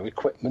with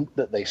equipment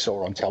that they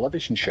saw on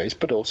television shows,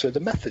 but also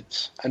the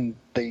methods and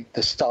the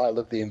style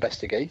of the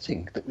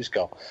investigating that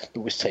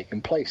was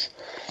taking place.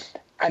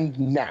 And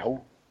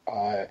now,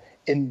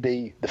 in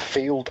the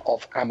field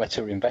of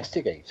amateur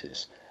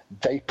investigators,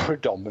 they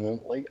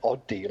predominantly are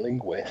dealing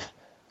with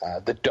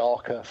the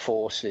darker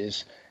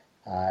forces.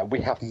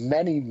 We have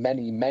many,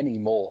 many, many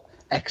more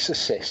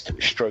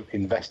exorcist-stroke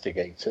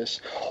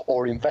investigators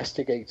or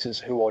investigators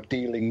who are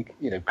dealing,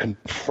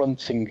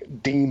 confronting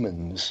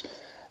demons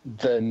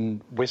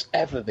than was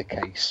ever the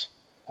case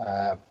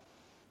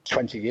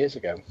 20 years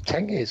ago,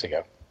 10 years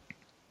ago.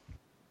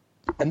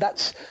 And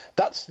that's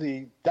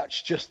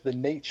just the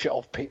nature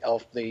of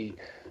the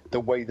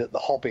way that the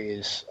hobby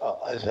is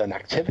as an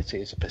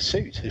activity, as a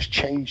pursuit, has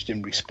changed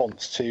in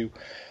response to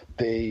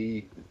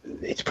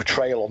its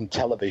portrayal on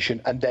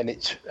television, and then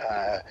its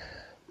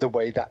the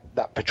way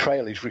that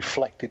portrayal is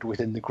reflected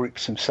within the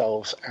groups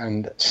themselves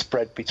and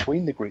spread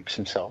between the groups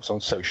themselves on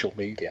social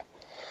media.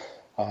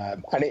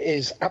 And it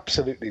is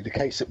absolutely the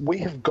case that we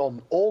have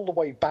gone all the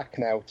way back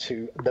now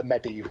to the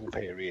medieval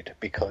period,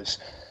 because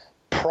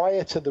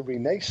prior to the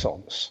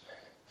Renaissance,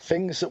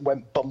 things that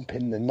went bump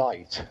in the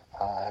night,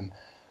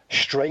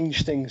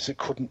 strange things that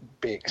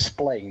couldn't be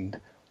explained,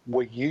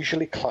 were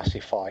usually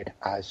classified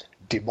as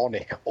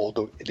demonic, or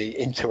the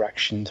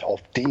interactions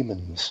of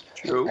demons.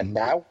 True. And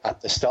now,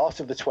 at the start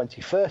of the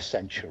 21st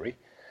century,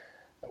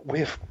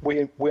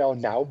 we are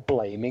now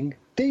blaming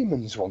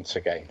demons once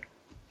again.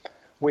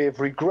 We have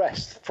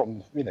regressed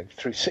from,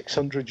 through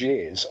 600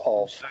 years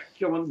of...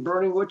 Killing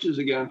burning witches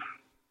again.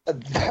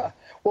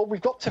 Well,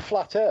 we've got to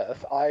flat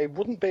Earth. I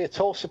wouldn't be at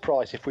all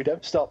surprised if we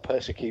don't start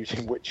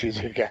persecuting witches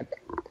again.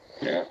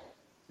 Yeah.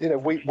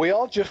 We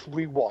are just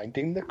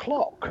rewinding the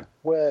clock,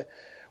 where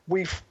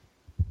we've...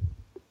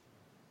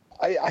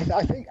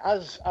 I think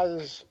as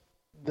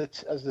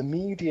the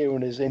media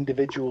and as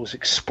individuals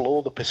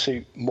explore the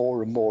pursuit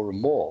more and more and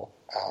more,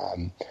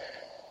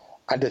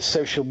 and as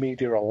social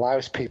media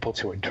allows people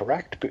to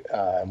interact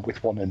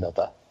with one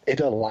another, it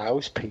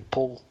allows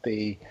people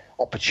the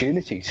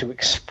opportunity to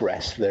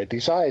express their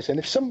desires. And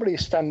if somebody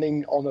is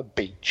standing on a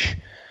beach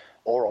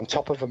or on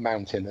top of a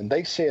mountain and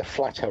they see a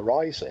flat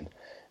horizon,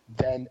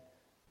 then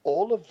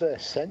all of their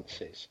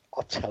senses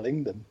are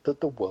telling them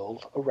that the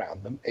world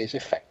around them is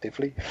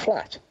effectively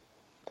flat.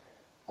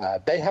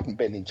 They haven't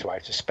been into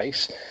outer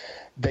space.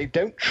 They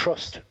don't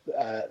trust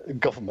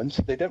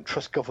government. They don't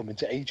trust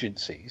government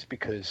agencies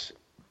because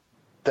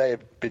they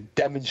have been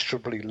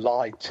demonstrably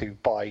lied to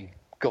by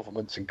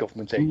governments and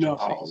government agencies.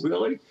 No,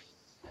 really?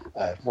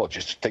 Well,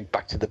 just think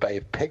back to the Bay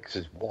of Pigs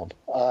as one.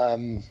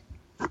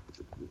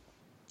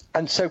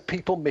 And so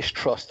people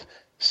mistrust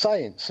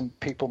science, and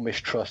people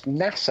mistrust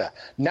NASA.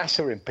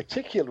 NASA in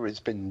particular has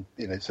been,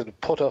 sort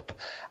of put up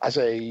as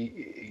a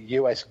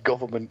US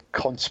government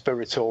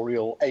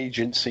conspiratorial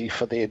agency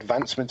for the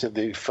advancement of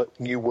the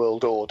New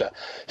World Order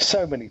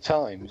so many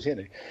times.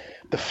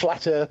 The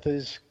flat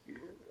earthers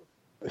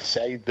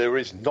say there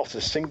is not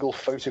a single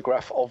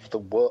photograph of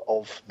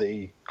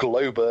the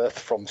globe Earth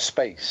from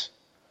space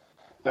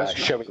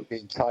showing the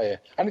entire,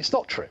 and it's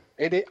not true.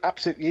 It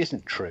absolutely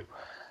isn't true.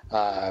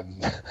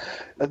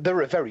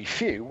 There are very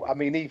few. I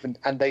mean,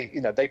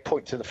 they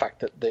point to the fact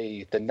that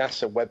the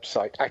NASA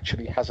website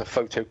actually has a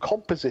photo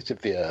composite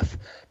of the Earth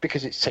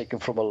because it's taken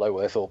from a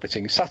low Earth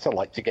orbiting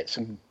satellite to get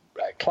some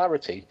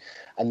clarity,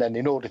 and then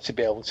in order to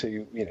be able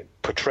to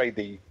portray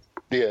the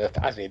Earth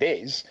as it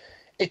is,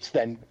 it's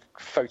then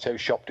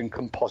photoshopped and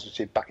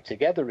composited back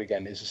together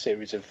again as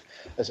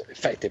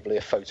effectively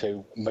a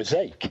photo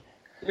mosaic.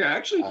 Yeah,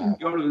 actually, you can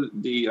go to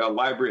the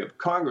Library of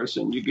Congress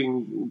and you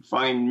can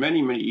find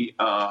many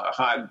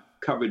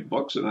hard-covered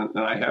books, and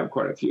I have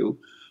quite a few,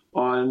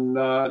 on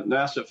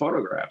NASA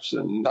photographs.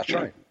 And that's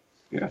right.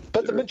 Yeah,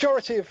 but the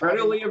majority of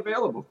readily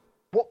available.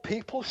 What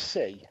people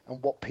see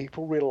and what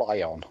people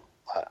rely on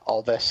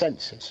are their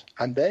senses,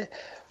 and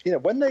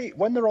when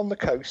they're on the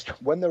coast,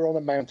 when they're on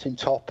a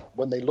mountaintop,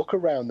 when they look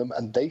around them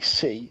and they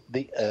see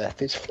the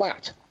Earth is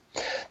flat.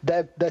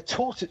 They're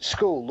taught at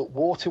school that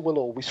water will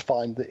always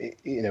find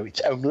its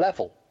own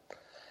level,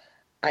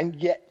 and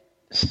yet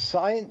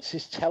science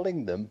is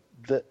telling them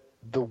that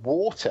the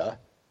water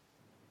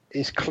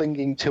is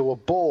clinging to a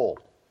ball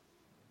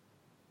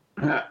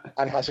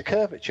and has a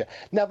curvature.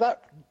 Now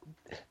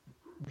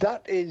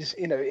that is,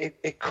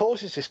 it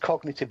causes this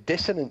cognitive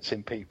dissonance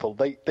in people.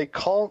 They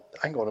can't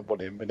hang on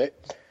a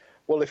minute.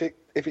 Well, if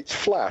it's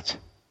flat,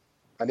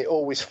 and it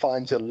always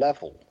finds a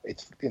level,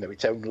 its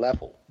own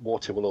level.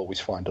 Water will always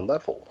find a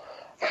level.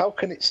 How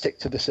can it stick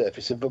to the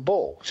surface of a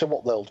ball? So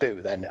what they'll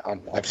do then,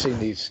 and I've seen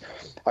these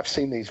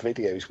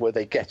videos where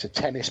they get a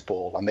tennis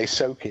ball and they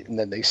soak it and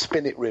then they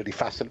spin it really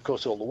fast, and of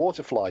course all the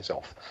water flies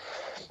off.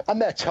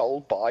 And they're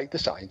told by the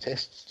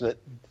scientists that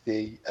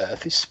the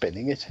Earth is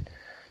spinning at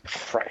a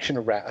fraction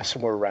around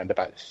somewhere around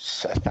about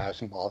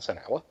 1,000 miles an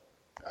hour.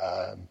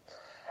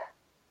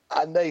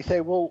 And they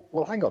say, well,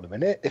 hang on a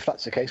minute. If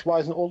that's the case, why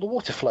isn't all the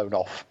water flown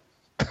off?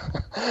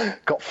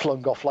 Got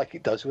flung off like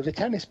it does with a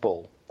tennis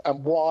ball.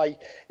 And why,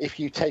 if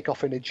you take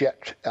off in a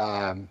jet,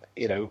 in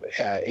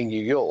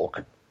New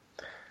York,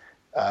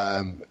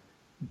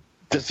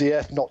 does the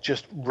Earth not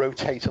just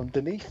rotate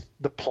underneath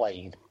the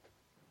plane?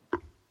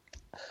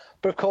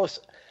 But of course,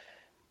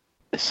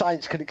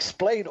 science can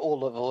explain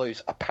all of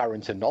those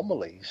apparent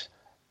anomalies,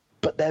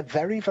 but they're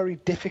very, very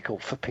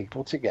difficult for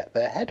people to get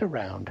their head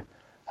around.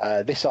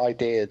 This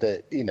idea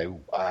that,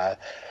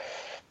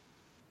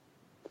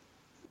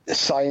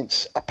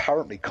 science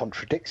apparently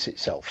contradicts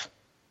itself,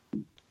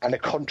 and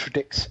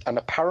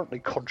apparently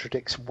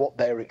contradicts what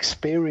they're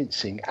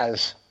experiencing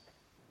as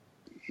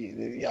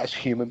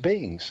human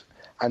beings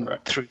and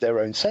through their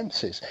own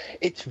senses.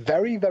 It's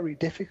very, very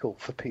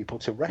difficult for people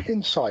to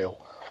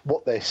reconcile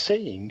what they're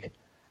seeing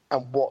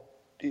and what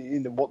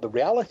the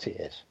reality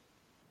is.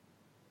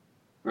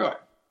 Right.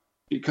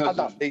 Because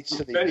of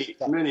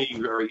many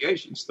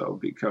variations, though,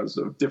 because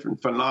of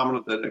different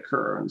phenomena that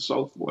occur and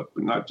so forth,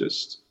 but not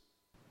just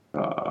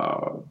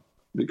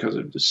because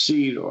of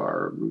deceit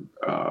or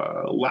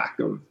lack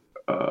of.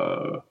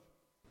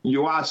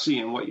 You are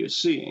seeing what you're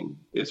seeing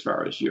as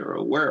far as you're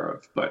aware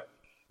of, but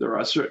there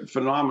are certain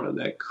phenomena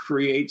that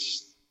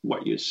creates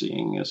what you're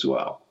seeing as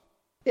well.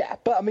 Yeah,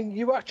 but I mean,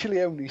 you actually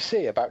only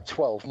see about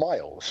 12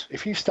 miles.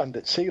 If you stand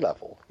at sea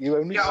level, you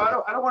only see... I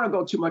don't want to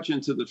go too much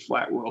into the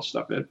flat world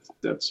stuff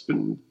that's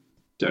been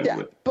dealt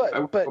with. But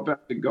I go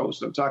back to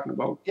ghosts. I'm talking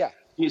about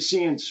you're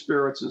seeing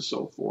spirits and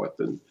so forth.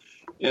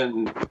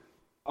 And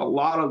a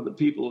lot of the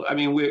people, I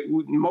mean,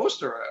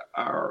 most of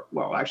our,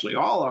 well, actually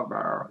all of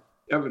our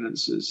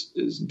evidence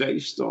is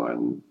based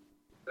on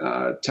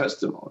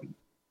testimony.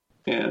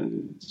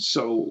 And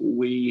so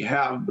we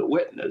have the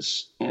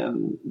witness,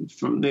 and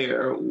from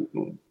there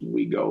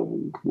we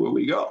go where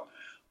we go.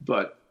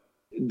 But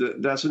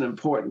that's an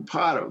important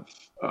part of,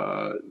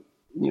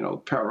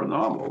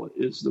 paranormal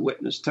is the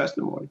witness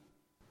testimony.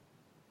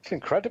 It's an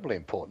incredibly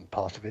important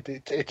part of it.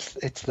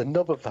 It's the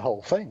nub of the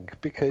whole thing,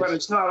 because. But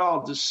it's not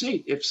all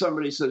deceit. If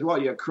somebody says, "Well,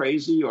 you're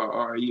crazy,"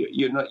 or you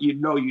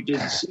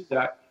didn't see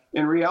that,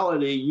 in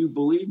reality, you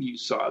believe you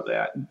saw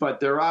that. But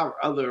there are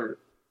other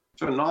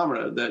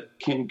phenomena that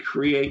can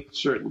create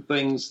certain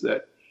things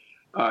that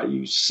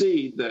you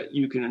see that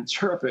you can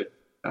interpret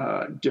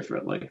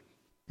differently.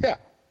 Yeah,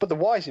 but the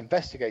wise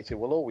investigator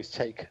will always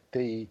take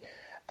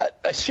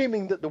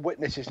assuming that the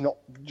witness is not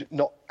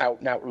out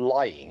and out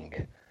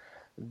lying,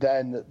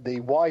 then the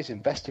wise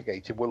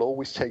investigator will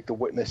always take the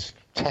witness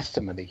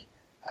testimony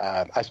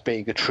as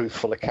being a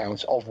truthful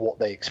account of what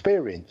they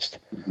experienced,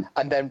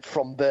 and then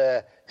from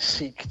there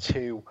seek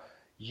to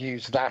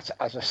use that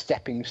as a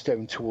stepping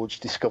stone towards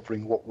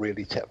discovering what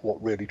really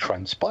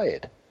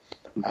transpired.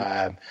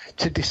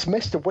 To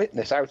dismiss the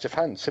witness out of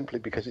hand simply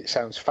because it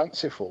sounds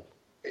fanciful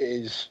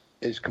is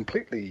is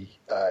completely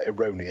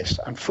erroneous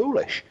and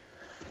foolish.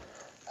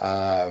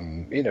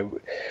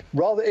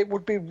 Rather it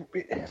would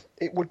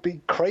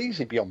be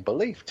crazy beyond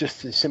belief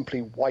just to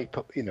simply wipe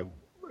up,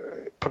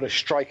 put a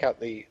strike out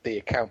the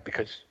account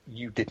because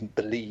you didn't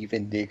believe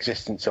in the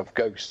existence of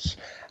ghosts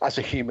as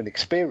a human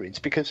experience.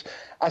 Because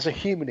as a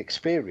human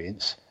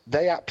experience,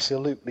 they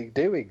absolutely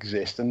do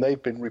exist, and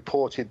they've been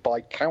reported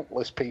by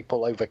countless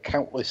people over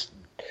countless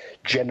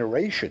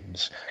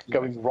generations,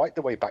 going right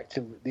the way back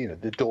to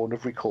the dawn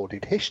of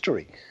recorded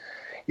history.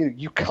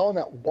 You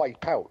cannot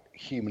wipe out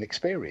human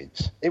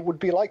experience. It would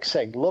be like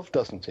saying love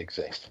doesn't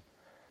exist.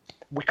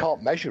 We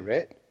can't measure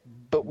it,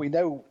 but we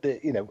know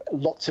that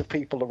lots of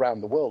people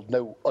around the world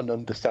know and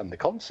understand the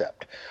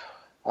concept.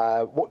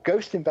 What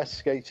ghost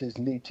investigators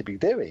need to be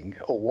doing,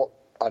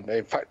 and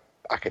in fact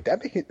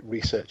academic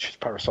researchers,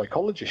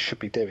 parapsychologists should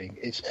be doing,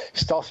 is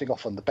starting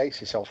off on the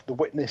basis of the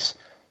witness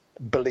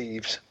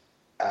believes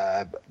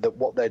that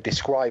what they're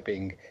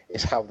describing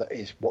is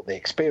what they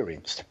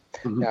experienced.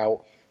 Mm-hmm.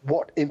 Now,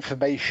 what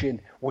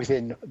information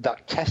within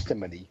that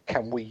testimony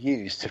can we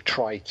use to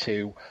try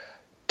to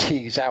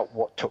tease out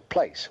what took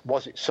place?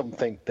 Was it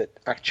something that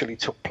actually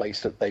took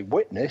place that they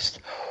witnessed?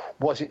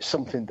 Was it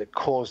something that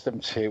caused them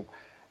to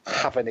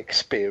have an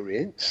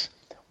experience?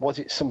 Was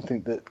it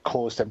something that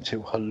caused them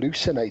to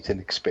hallucinate an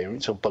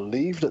experience or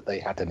believe that they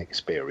had an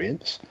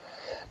experience?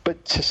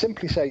 But to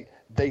simply say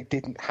they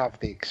didn't have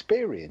the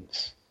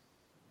experience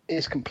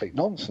is complete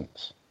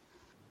nonsense.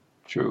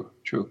 True.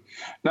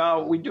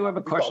 Now, we do have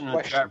a question in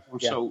the chat,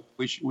 so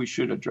we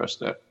should address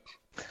that.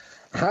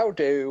 How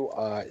do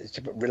it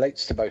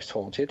relates to Most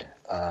Haunted,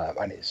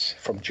 and it's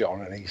from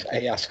John, and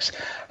he asks,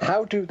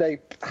 how do they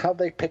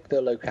pick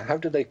their how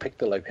do they pick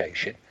the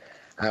location,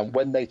 and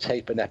when they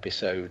tape an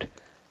episode,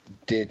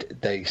 did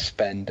they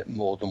spend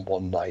more than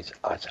one night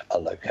at a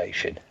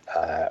location?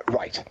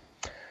 Right.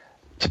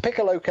 To pick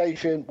a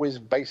location was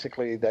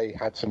basically they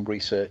had some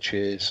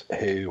researchers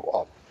who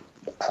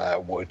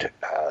would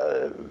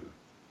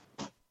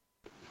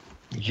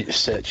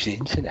search the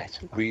internet,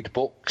 read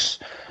books,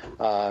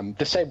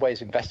 the same way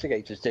as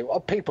investigators do.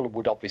 People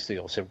would obviously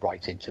also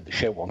write into the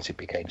show once it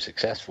became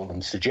successful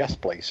and suggest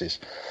places,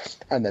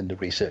 and then the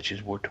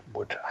researchers would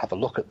have a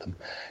look at them.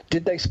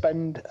 Did they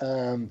spend,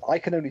 I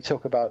can only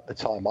talk about the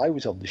time I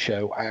was on the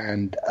show,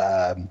 and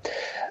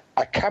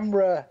a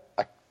camera,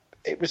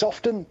 it was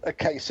often a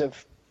case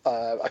of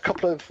a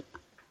couple of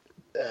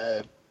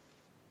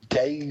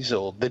days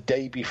or the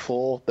day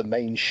before the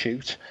main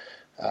shoot,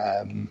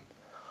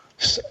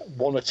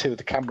 one or two of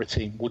the camera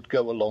team would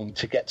go along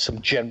to get some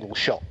general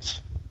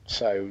shots.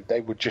 So they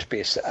would just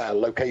be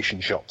location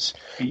shots.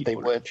 They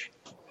weren't.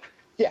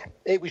 Yeah,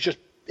 it was just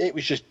they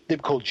were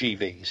called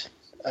GVs,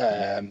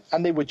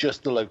 and they were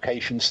just the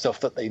location stuff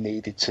that they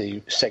needed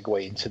to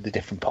segue into the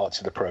different parts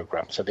of the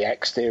program. So the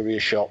exterior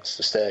shots,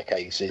 the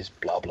staircases,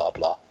 blah blah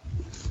blah.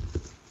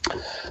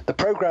 The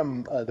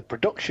program, the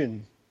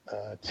production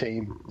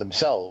team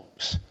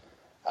themselves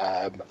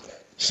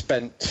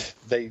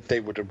they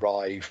would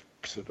arrive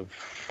sort of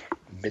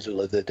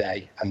middle of the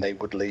day, and they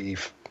would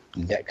leave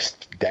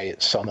next day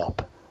at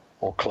sunup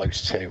or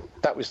close to.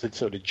 That was the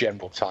sort of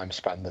general time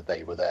span that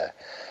they were there.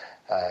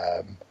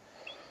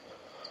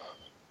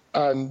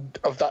 And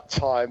of that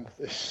time,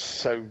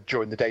 so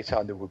during the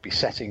daytime, they would be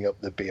setting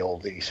up, there'd be all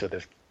these sort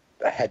of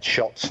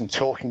headshots and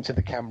talking to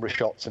the camera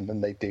shots, and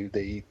then they do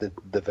the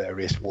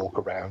various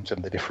walkarounds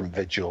and the different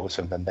vigils,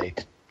 and then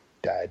they'd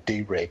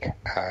de-rig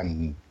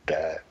and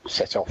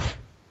set off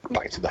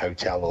back to the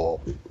hotel or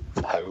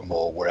home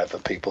or wherever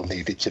people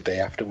needed to be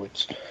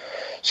afterwards.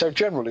 So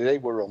generally they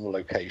were on the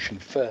location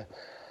for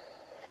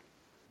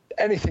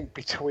anything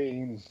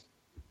between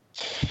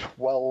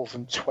 12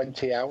 and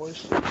 20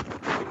 hours.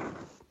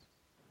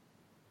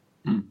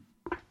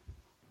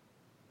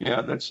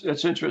 Yeah,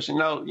 that's interesting.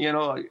 Now,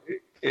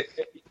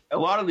 a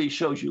lot of these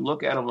shows, you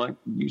look at them like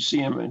you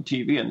see them on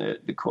TV, and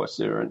of course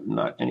they're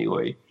not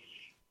anyway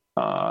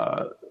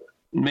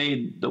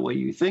made the way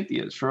you think it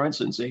is. For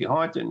instance, A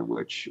Haunting,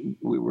 which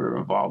we were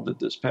involved at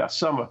this past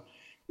summer,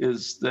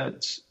 is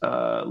that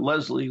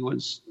Leslie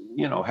was,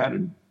 had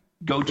to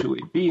go to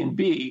a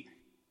B&B,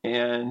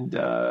 and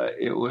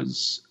it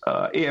was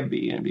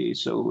Airbnb,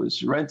 so it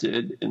was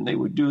rented, and they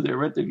would do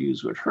their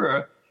interviews with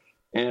her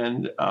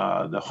and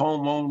the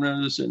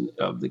homeowners and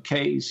of the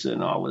case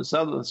and all this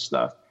other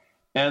stuff.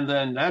 And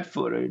then that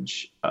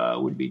footage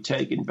would be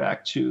taken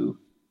back to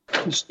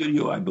the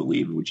studio, I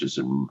believe, which is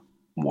in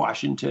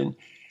Washington,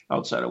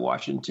 outside of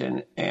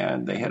Washington,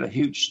 and they had a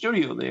huge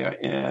studio there,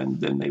 and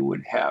then they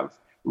would have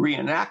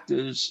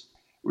reenactors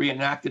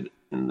reenacted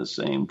in the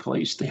same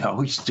place they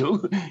always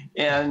do,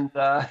 and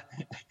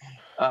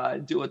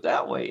do it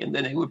that way, and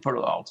then they would put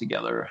it all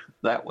together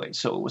that way.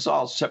 So it was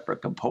all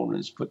separate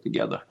components put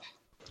together,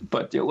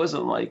 but it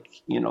wasn't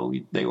like,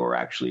 they were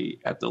actually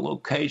at the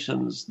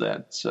locations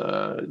that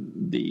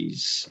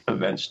these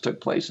events took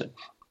place in.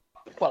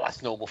 Well,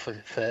 that's normal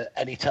for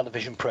any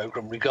television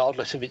program,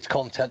 regardless of its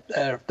content.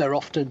 They're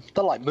often,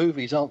 they're like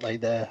movies, aren't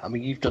they?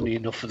 You've done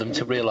enough for them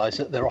to realise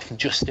that they're often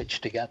just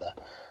stitched together.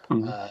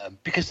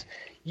 because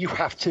you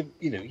have to,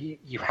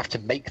 you have to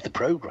make the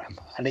program,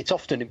 and it's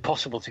often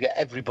impossible to get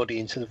everybody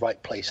into the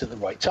right place at the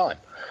right time.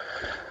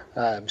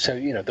 So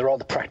there are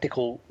the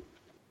practical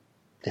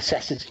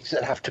necessities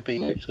that have to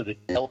be sort of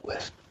dealt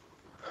with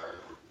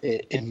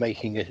in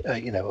making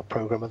a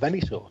program of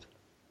any sort.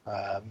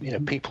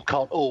 People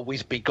can't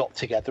always be got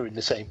together in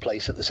the same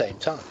place at the same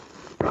time.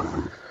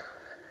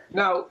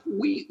 Now,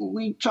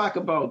 we talk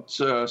about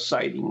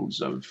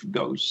sightings of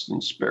ghosts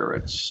and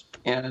spirits,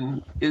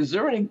 and is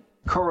there any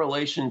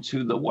correlation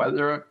to the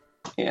weather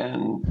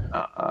and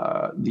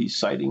these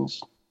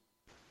sightings?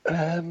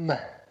 There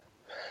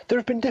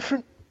have been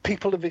different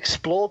people have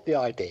explored the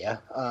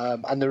idea,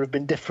 and there have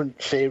been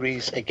different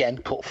theories again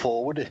put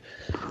forward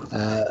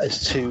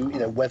as to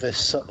whether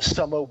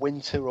summer,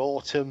 winter,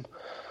 autumn,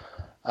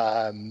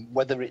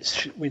 whether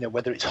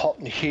it's hot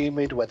and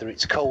humid, whether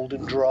it's cold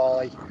and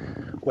dry,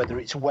 whether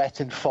it's wet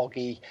and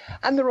foggy,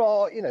 and there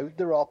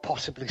are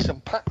possibly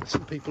some patterns.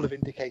 Some people have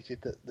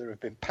indicated that there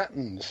have been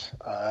patterns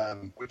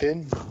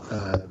within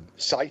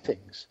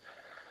sightings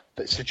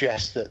that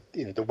suggest that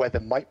the weather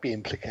might be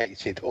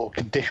implicated, or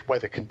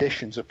weather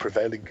conditions or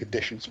prevailing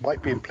conditions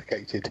might be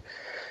implicated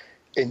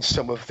in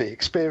some of the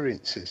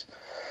experiences.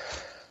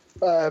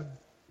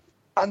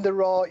 And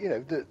there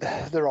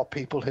are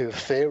people who have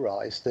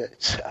theorised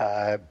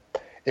that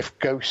if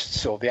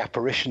ghosts or the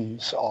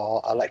apparitions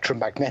are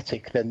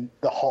electromagnetic, then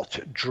the hot,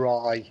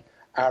 dry,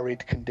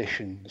 arid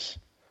conditions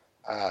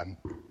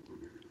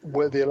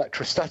where the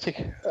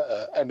electrostatic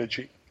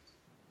energy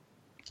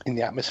in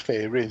the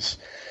atmosphere is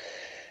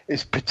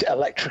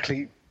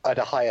electrically at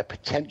a higher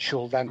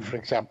potential than, for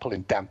example,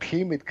 in damp,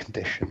 humid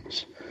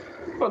conditions.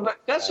 Well,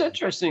 that's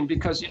interesting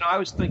because, I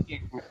was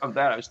thinking of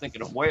that. I was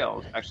thinking of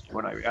Wales, actually,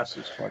 when I asked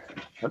this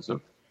question, because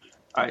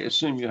I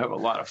assume you have a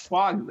lot of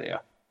fog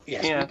there.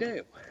 Yes, we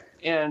do.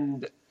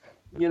 And,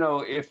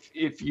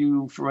 if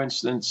you, for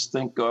instance,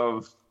 think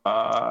of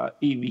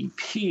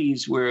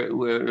EVPs, where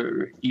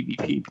EVP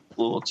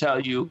people will tell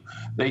you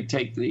they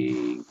take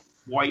the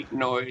white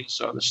noise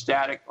or the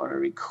static on a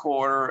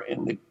recorder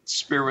and the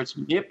spirits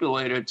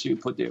manipulate it to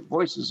put their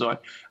voices on.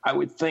 I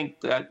would think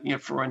that,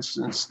 for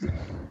instance,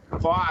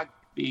 fog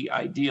would be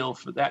ideal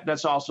for that.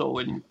 That's also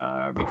in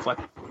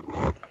reflective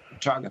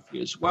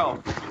photography as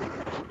well.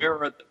 The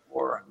rarer, the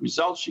more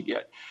results you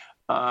get.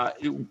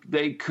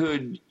 They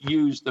could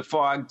use the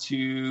fog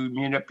to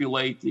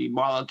manipulate the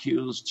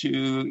molecules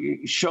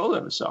to show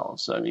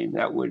themselves. I mean,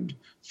 that would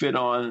fit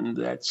on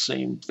that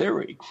same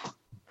theory.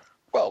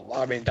 Well,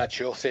 I mean, that's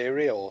your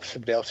theory or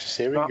somebody else's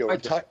theory.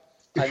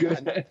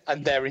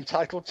 And they're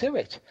entitled to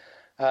it.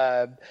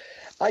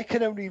 I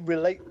can only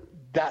relate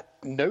that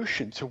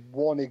notion to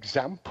one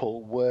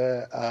example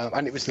where,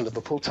 and it was the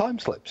Liverpool time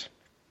slips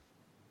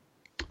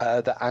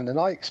that Anne and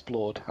I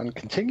explored and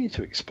continue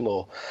to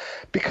explore,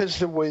 because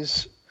there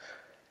was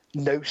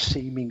no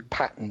seeming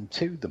pattern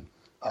to them.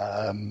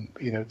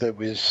 There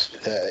was,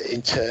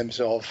 in terms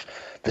of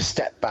the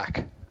step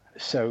back.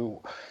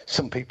 So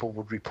some people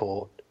would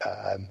report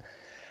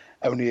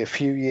only a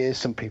few years,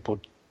 some people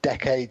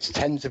decades,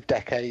 tens of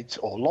decades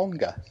or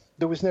longer.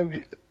 There was no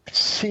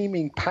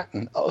seeming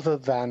pattern other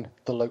than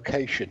the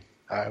location,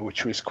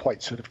 which was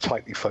quite sort of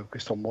tightly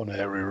focused on one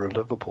area of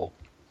Liverpool.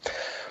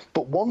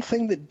 But one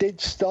thing that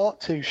did start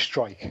to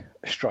strike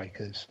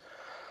us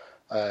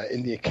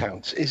in the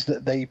accounts is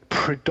that they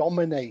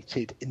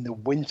predominated in the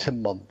winter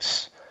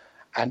months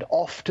and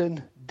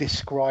often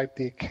described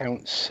the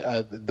accounts,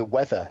 the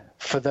weather,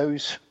 for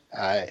those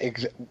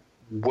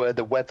where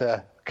the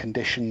weather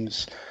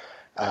conditions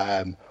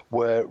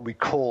were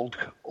recalled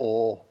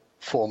or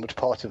formed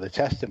part of the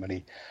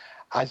testimony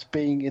as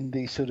being in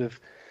the sort of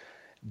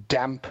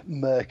damp,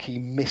 murky,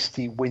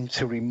 misty,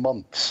 wintry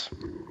months.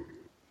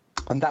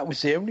 And that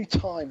was the only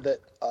time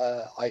that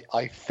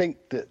I think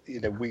that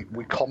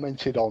we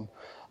commented on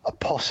a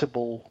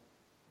possible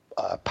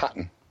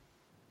pattern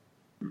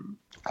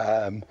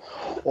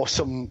or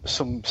some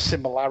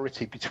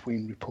similarity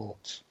between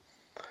reports.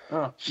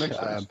 Oh, makes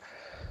sense.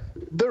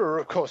 There are,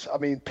 of course,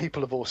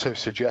 people have also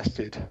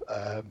suggested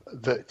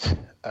that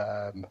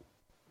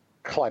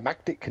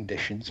climactic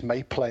conditions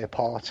may play a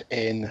part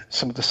in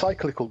some of the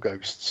cyclical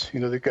ghosts.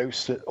 The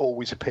ghosts that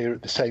always appear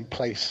at the same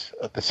place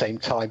at the same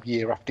time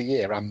year after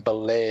year, Anne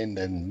Boleyn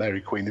and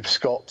Mary Queen of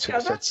Scots.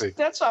 Yeah,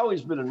 that's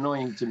always been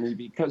annoying to me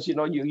because,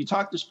 you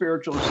talk to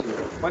spiritualists,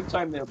 one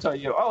time they'll tell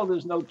you, oh,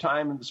 there's no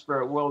time in the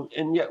spirit world,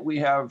 and yet we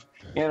have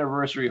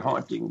anniversary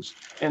hauntings.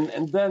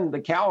 And then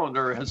the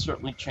calendar has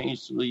certainly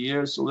changed through the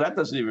years, so that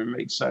doesn't even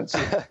make sense.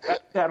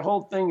 That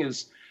whole thing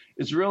is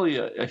really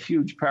a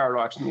huge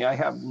paradox to me. I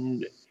have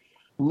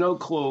no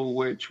clue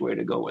which way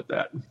to go with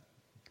that.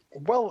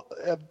 Well,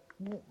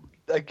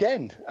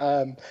 again,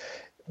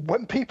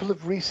 when people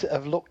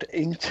have looked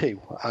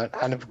into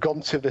and have gone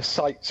to the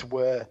sites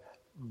where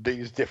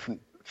these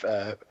different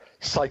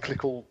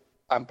cyclical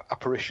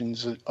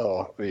apparitions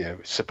are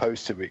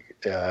supposed to be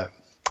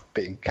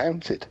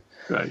encountered,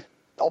 right?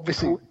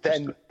 Obviously,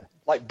 then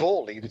like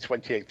Borley, the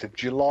 28th of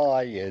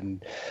July,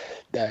 and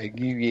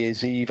New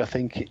Year's Eve, I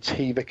think it's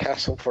Hever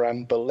Castle for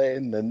Anne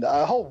Boleyn, and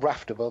a whole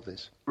raft of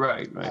others.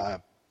 Right.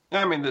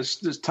 I mean, there's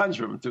tons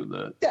of them through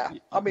the... Yeah,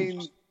 I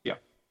mean... Yeah.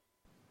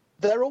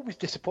 They're always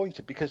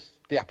disappointed because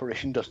the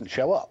apparition doesn't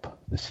show up.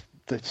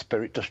 The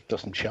spirit just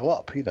doesn't show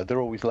up. You know,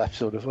 they're always left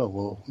sort of, oh,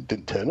 well,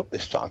 didn't turn up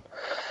this time.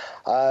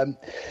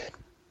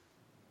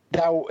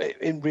 Now,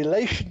 in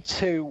relation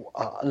to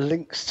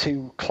links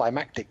to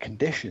climactic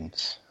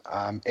conditions,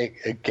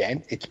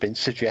 it's been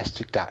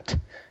suggested that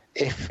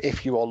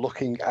if you are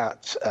looking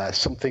at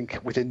something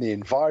within the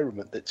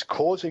environment that's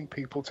causing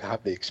people to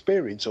have the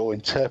experience or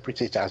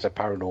interpret it as a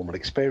paranormal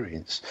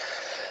experience,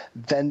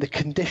 then the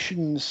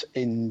conditions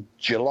in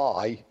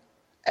July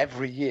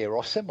every year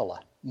are similar.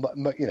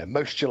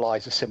 Most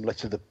Julys are similar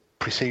to the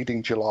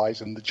preceding Julys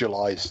and the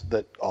Julys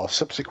that are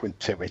subsequent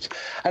to it.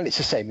 And it's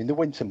the same in the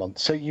winter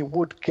months. So you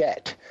would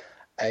get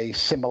a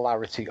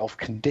similarity of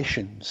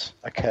conditions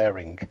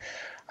occurring.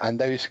 And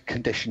those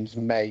conditions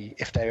may,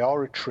 if they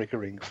are a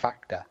triggering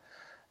factor,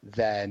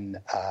 then,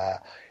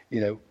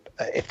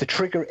 if the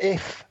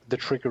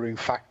triggering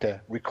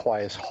factor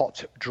requires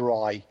hot,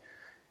 dry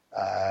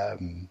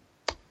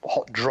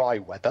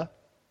weather,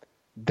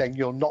 then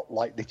you're not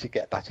likely to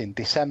get that in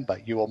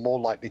December. You are more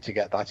likely to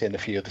get that in a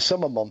few of the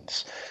summer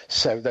months.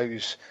 So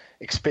those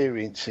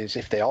experiences,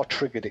 if they are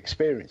triggered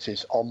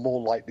experiences, are more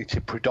likely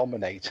to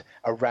predominate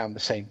around the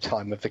same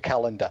time of the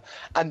calendar.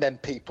 And then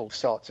people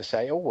start to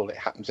say, oh, well, it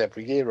happens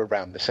every year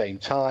around the same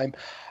time.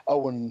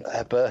 Oh, and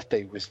her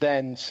birthday was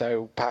then,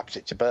 so perhaps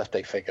it's a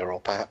birthday figure, or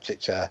perhaps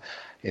it's a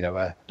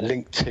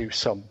link to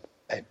some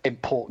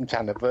important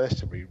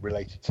anniversary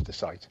related to the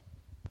site.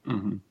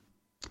 Mm-hmm.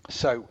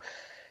 So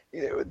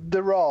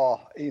there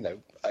are,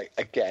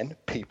 again,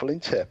 people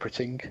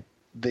interpreting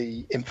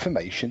the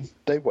information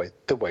the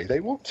way they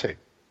want to.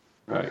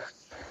 Right.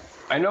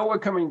 I know we're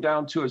coming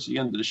down towards the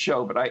end of the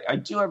show, but I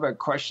do have a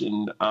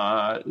question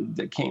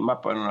that came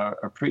up on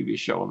a previous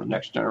show, on the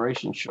Next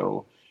Generation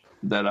show,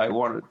 that I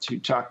wanted to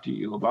talk to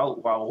you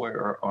about while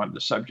we're on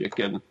the subject.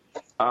 And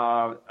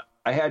I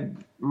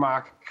had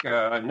Mark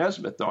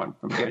Nesmith on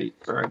from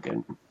Gettysburg,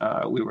 and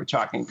we were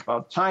talking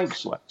about time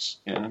slips.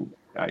 And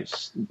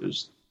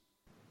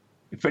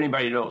if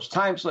anybody knows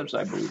time slips,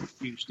 I believe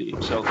it's you,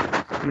 Steve. So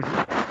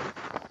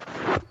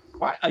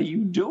what are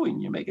you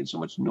doing? You're making so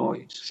much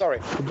noise. Sorry,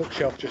 the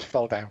bookshelf just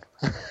fell down.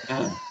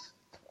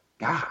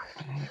 God.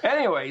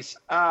 Anyways,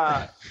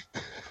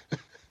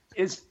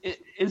 is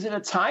it a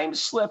time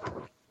slip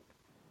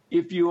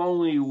if you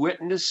only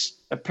witness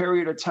a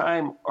period of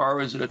time,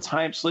 or is it a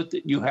time slip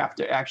that you have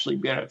to actually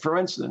be in it? For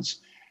instance,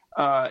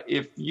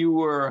 if you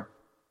were,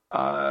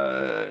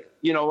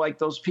 like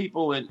those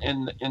people in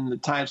the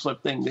time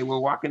slip thing, they were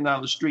walking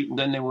down the street and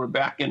then they were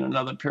back in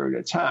another period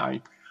of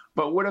time.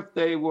 But what if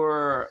they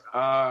were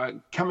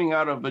coming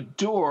out of a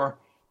door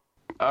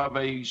of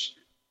a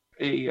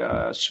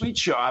sweet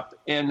shop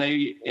and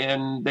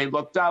they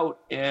looked out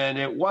and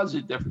it was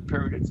a different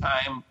period of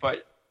time,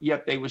 but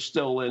yet they were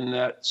still in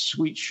that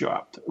sweet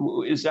shop?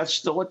 Is that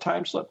still a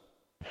time slip?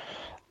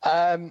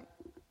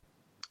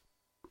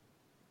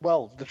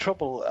 Well, the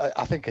trouble,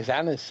 I think, as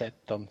Anna said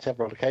on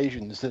several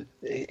occasions, that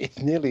it's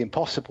nearly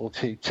impossible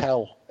to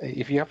tell.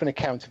 If you have an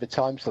account of a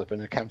time slip and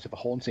an account of a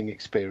haunting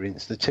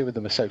experience, the two of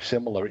them are so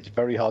similar, it's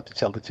very hard to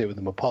tell the two of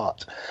them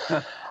apart.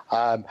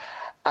 And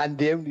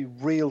the only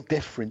real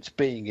difference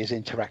being is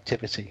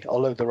interactivity,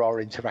 although there are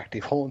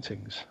interactive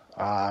hauntings.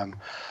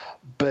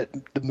 But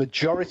the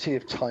majority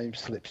of time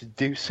slips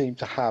do seem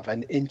to have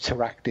an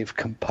interactive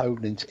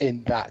component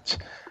in that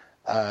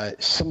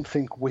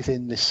something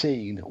within the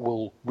scene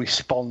will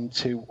respond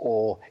to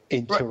or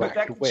interact but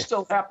that can with.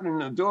 Still happen in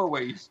the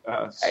doorways.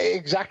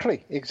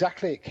 Exactly,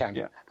 it can.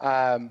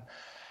 Yeah.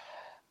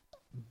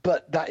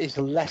 But that is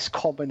less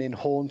common in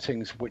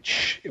hauntings,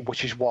 which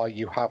is why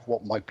you have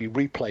what might be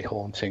replay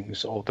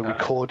hauntings or the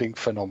recording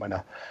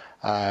phenomena.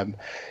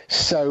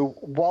 So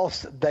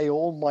whilst they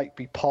all might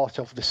be part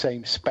of the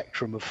same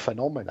spectrum of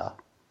phenomena,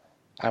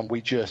 and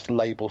we just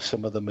label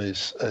some of them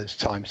as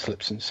time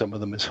slips and some of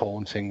them as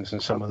hauntings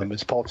and some of them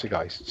as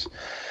poltergeists,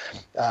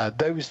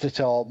 those that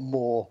are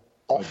more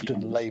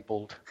often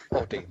labelled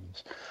or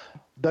demons,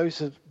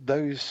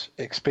 those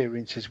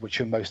experiences which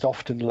are most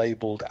often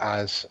labelled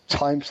as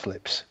time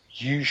slips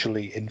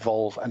usually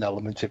involve an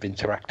element of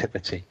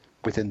interactivity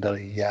within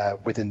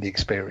the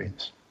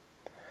experience.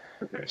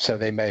 Okay. So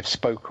they may have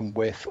spoken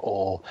with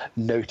or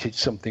noted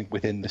something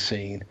within the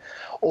scene,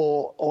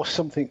 or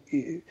something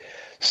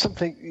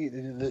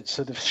that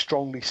sort of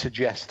strongly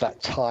suggests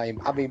that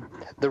time. I mean,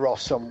 there are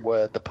some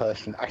where the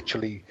person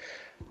actually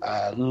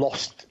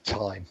lost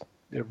time,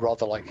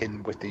 rather like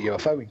with the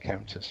UFO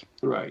encounters.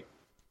 Right.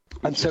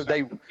 And so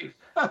they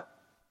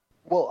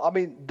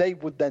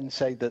would then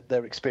say that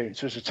their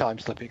experience was a time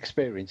slip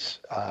experience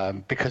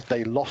because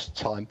they lost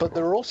time. But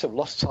there are also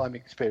lost time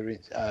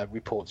experience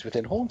reports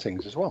within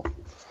hauntings as well.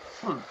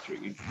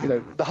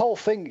 The whole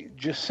thing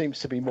just seems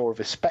to be more of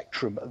a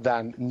spectrum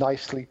than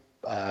nicely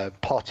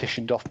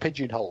partitioned off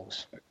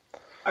pigeonholes.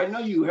 I know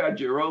you had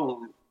your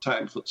own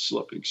time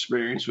slip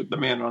experience with the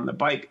man on the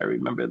bike. I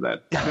remember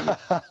that.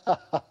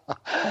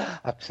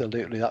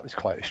 Absolutely, that was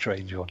quite a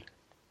strange one.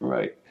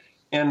 Right.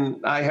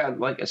 And I had,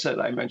 like I said,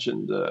 I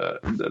mentioned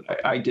that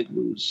I did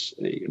lose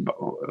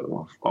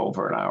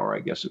over an hour, I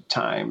guess, of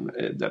time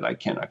that I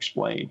can't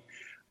explain.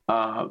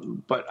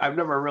 But I've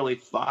never really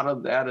thought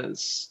of that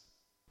as,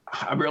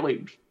 I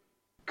really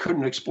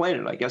couldn't explain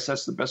it. I guess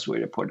that's the best way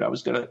to put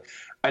it.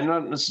 I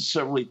not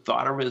necessarily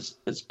thought of it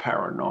as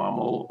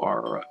paranormal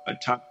or a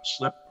time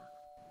slip.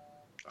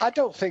 I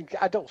don't think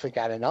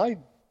Anne and I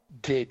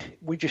did.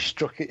 We just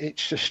struck it. It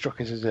just struck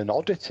us as an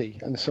oddity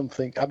and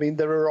something. I mean,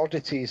 there are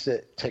oddities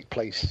that take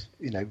place,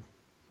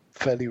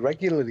 fairly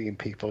regularly in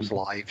people's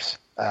lives,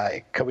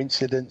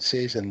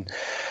 coincidences and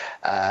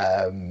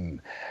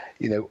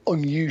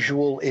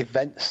unusual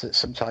events that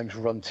sometimes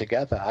run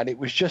together. And it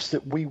was just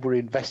that we were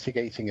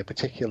investigating a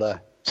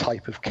particular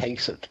type of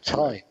case at the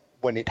time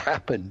when it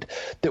happened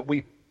that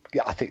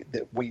I think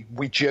that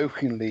we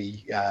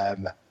jokingly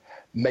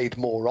made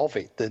more of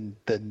it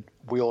than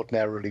we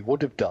ordinarily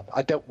would have done.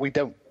 We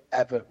didn't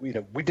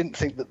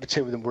think that the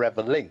two of them were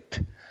ever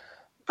linked.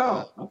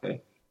 Oh,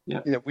 okay. Yeah.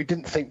 We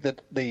didn't think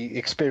that the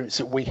experience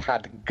that we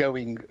had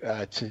going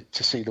to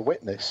see the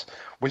witness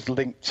was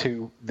linked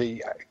to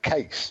the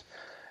case,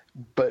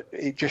 but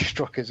it just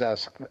struck us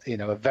as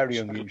a very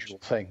unusual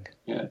thing.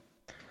 Yeah.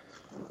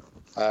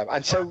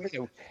 And so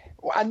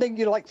and then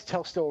you like to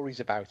tell stories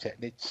about it,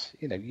 and it's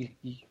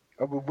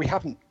we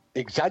haven't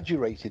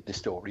exaggerated the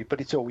story,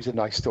 but it's always a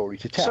nice story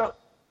to tell. So,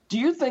 do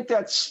you think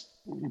that's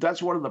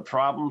one of the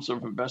problems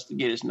of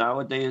investigators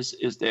nowadays?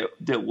 Is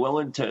they're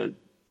willing to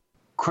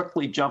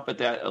quickly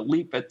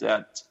leap at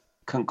that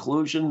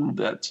conclusion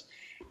that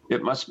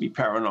it must be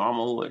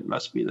paranormal, it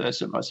must be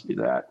this, it must be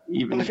that.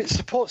 Even if it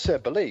supports their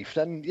belief,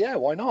 then yeah,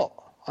 why not?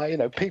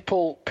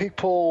 People,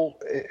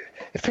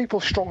 if people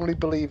strongly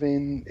believe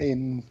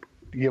in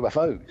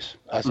UFOs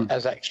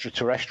as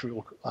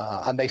extraterrestrial,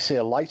 and they see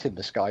a light in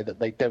the sky that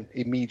they don't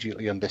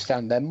immediately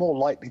understand, they're more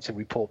likely to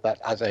report that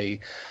as a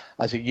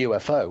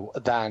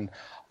UFO than,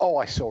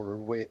 I saw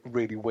a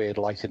really weird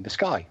light in the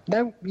sky.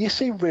 Now, you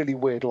see really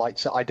weird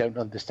lights that I don't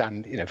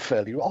understand,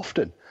 fairly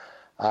often,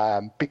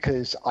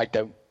 because I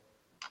don't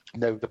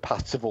know the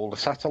paths of all the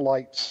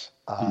satellites.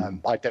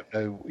 I don't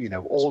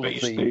know, all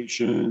Space of the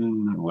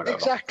station, whatever.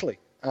 Exactly.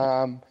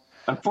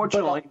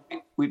 Unfortunately,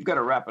 we've got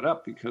to wrap it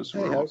up because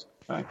we're almost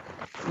time.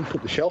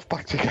 Put the shelf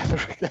back together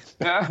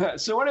again.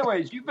 So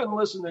anyways, you've been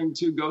listening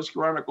to Ghost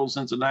Chronicles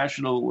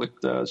International with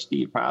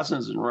Steve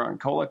Parsons and Ron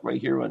Kolick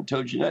right here on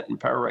TogiNet and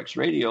PowerX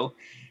Radio.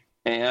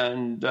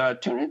 And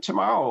tune in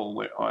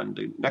tomorrow on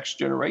the Next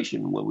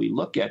Generation where we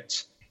look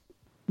at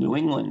New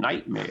England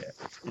Nightmare.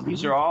 And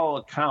these are all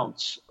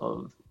accounts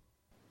of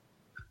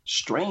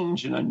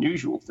strange and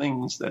unusual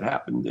things that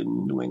happened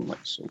in New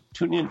England. So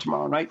tune in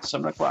tomorrow night,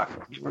 7 o'clock,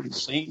 here at the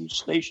same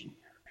station.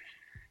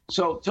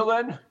 So till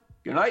then,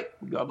 good night.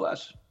 God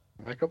bless.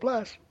 God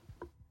bless.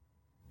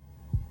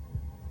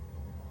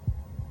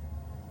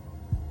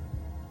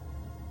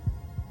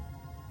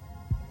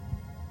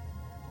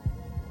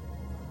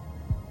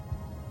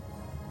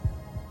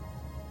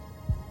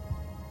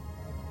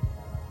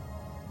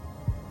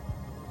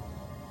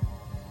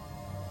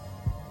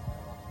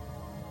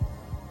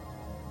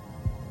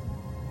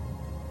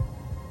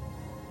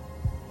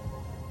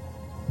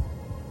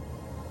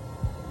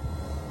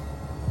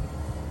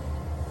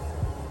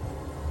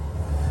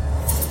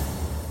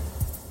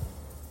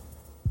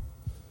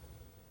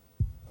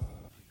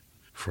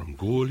 From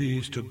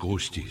ghoulies to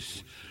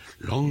ghosties,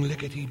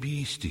 long-leggedy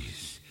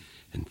beasties,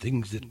 and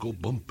things that go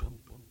bump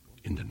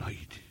in the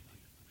night.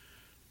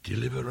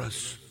 Deliver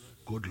us,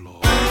 good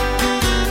Lord.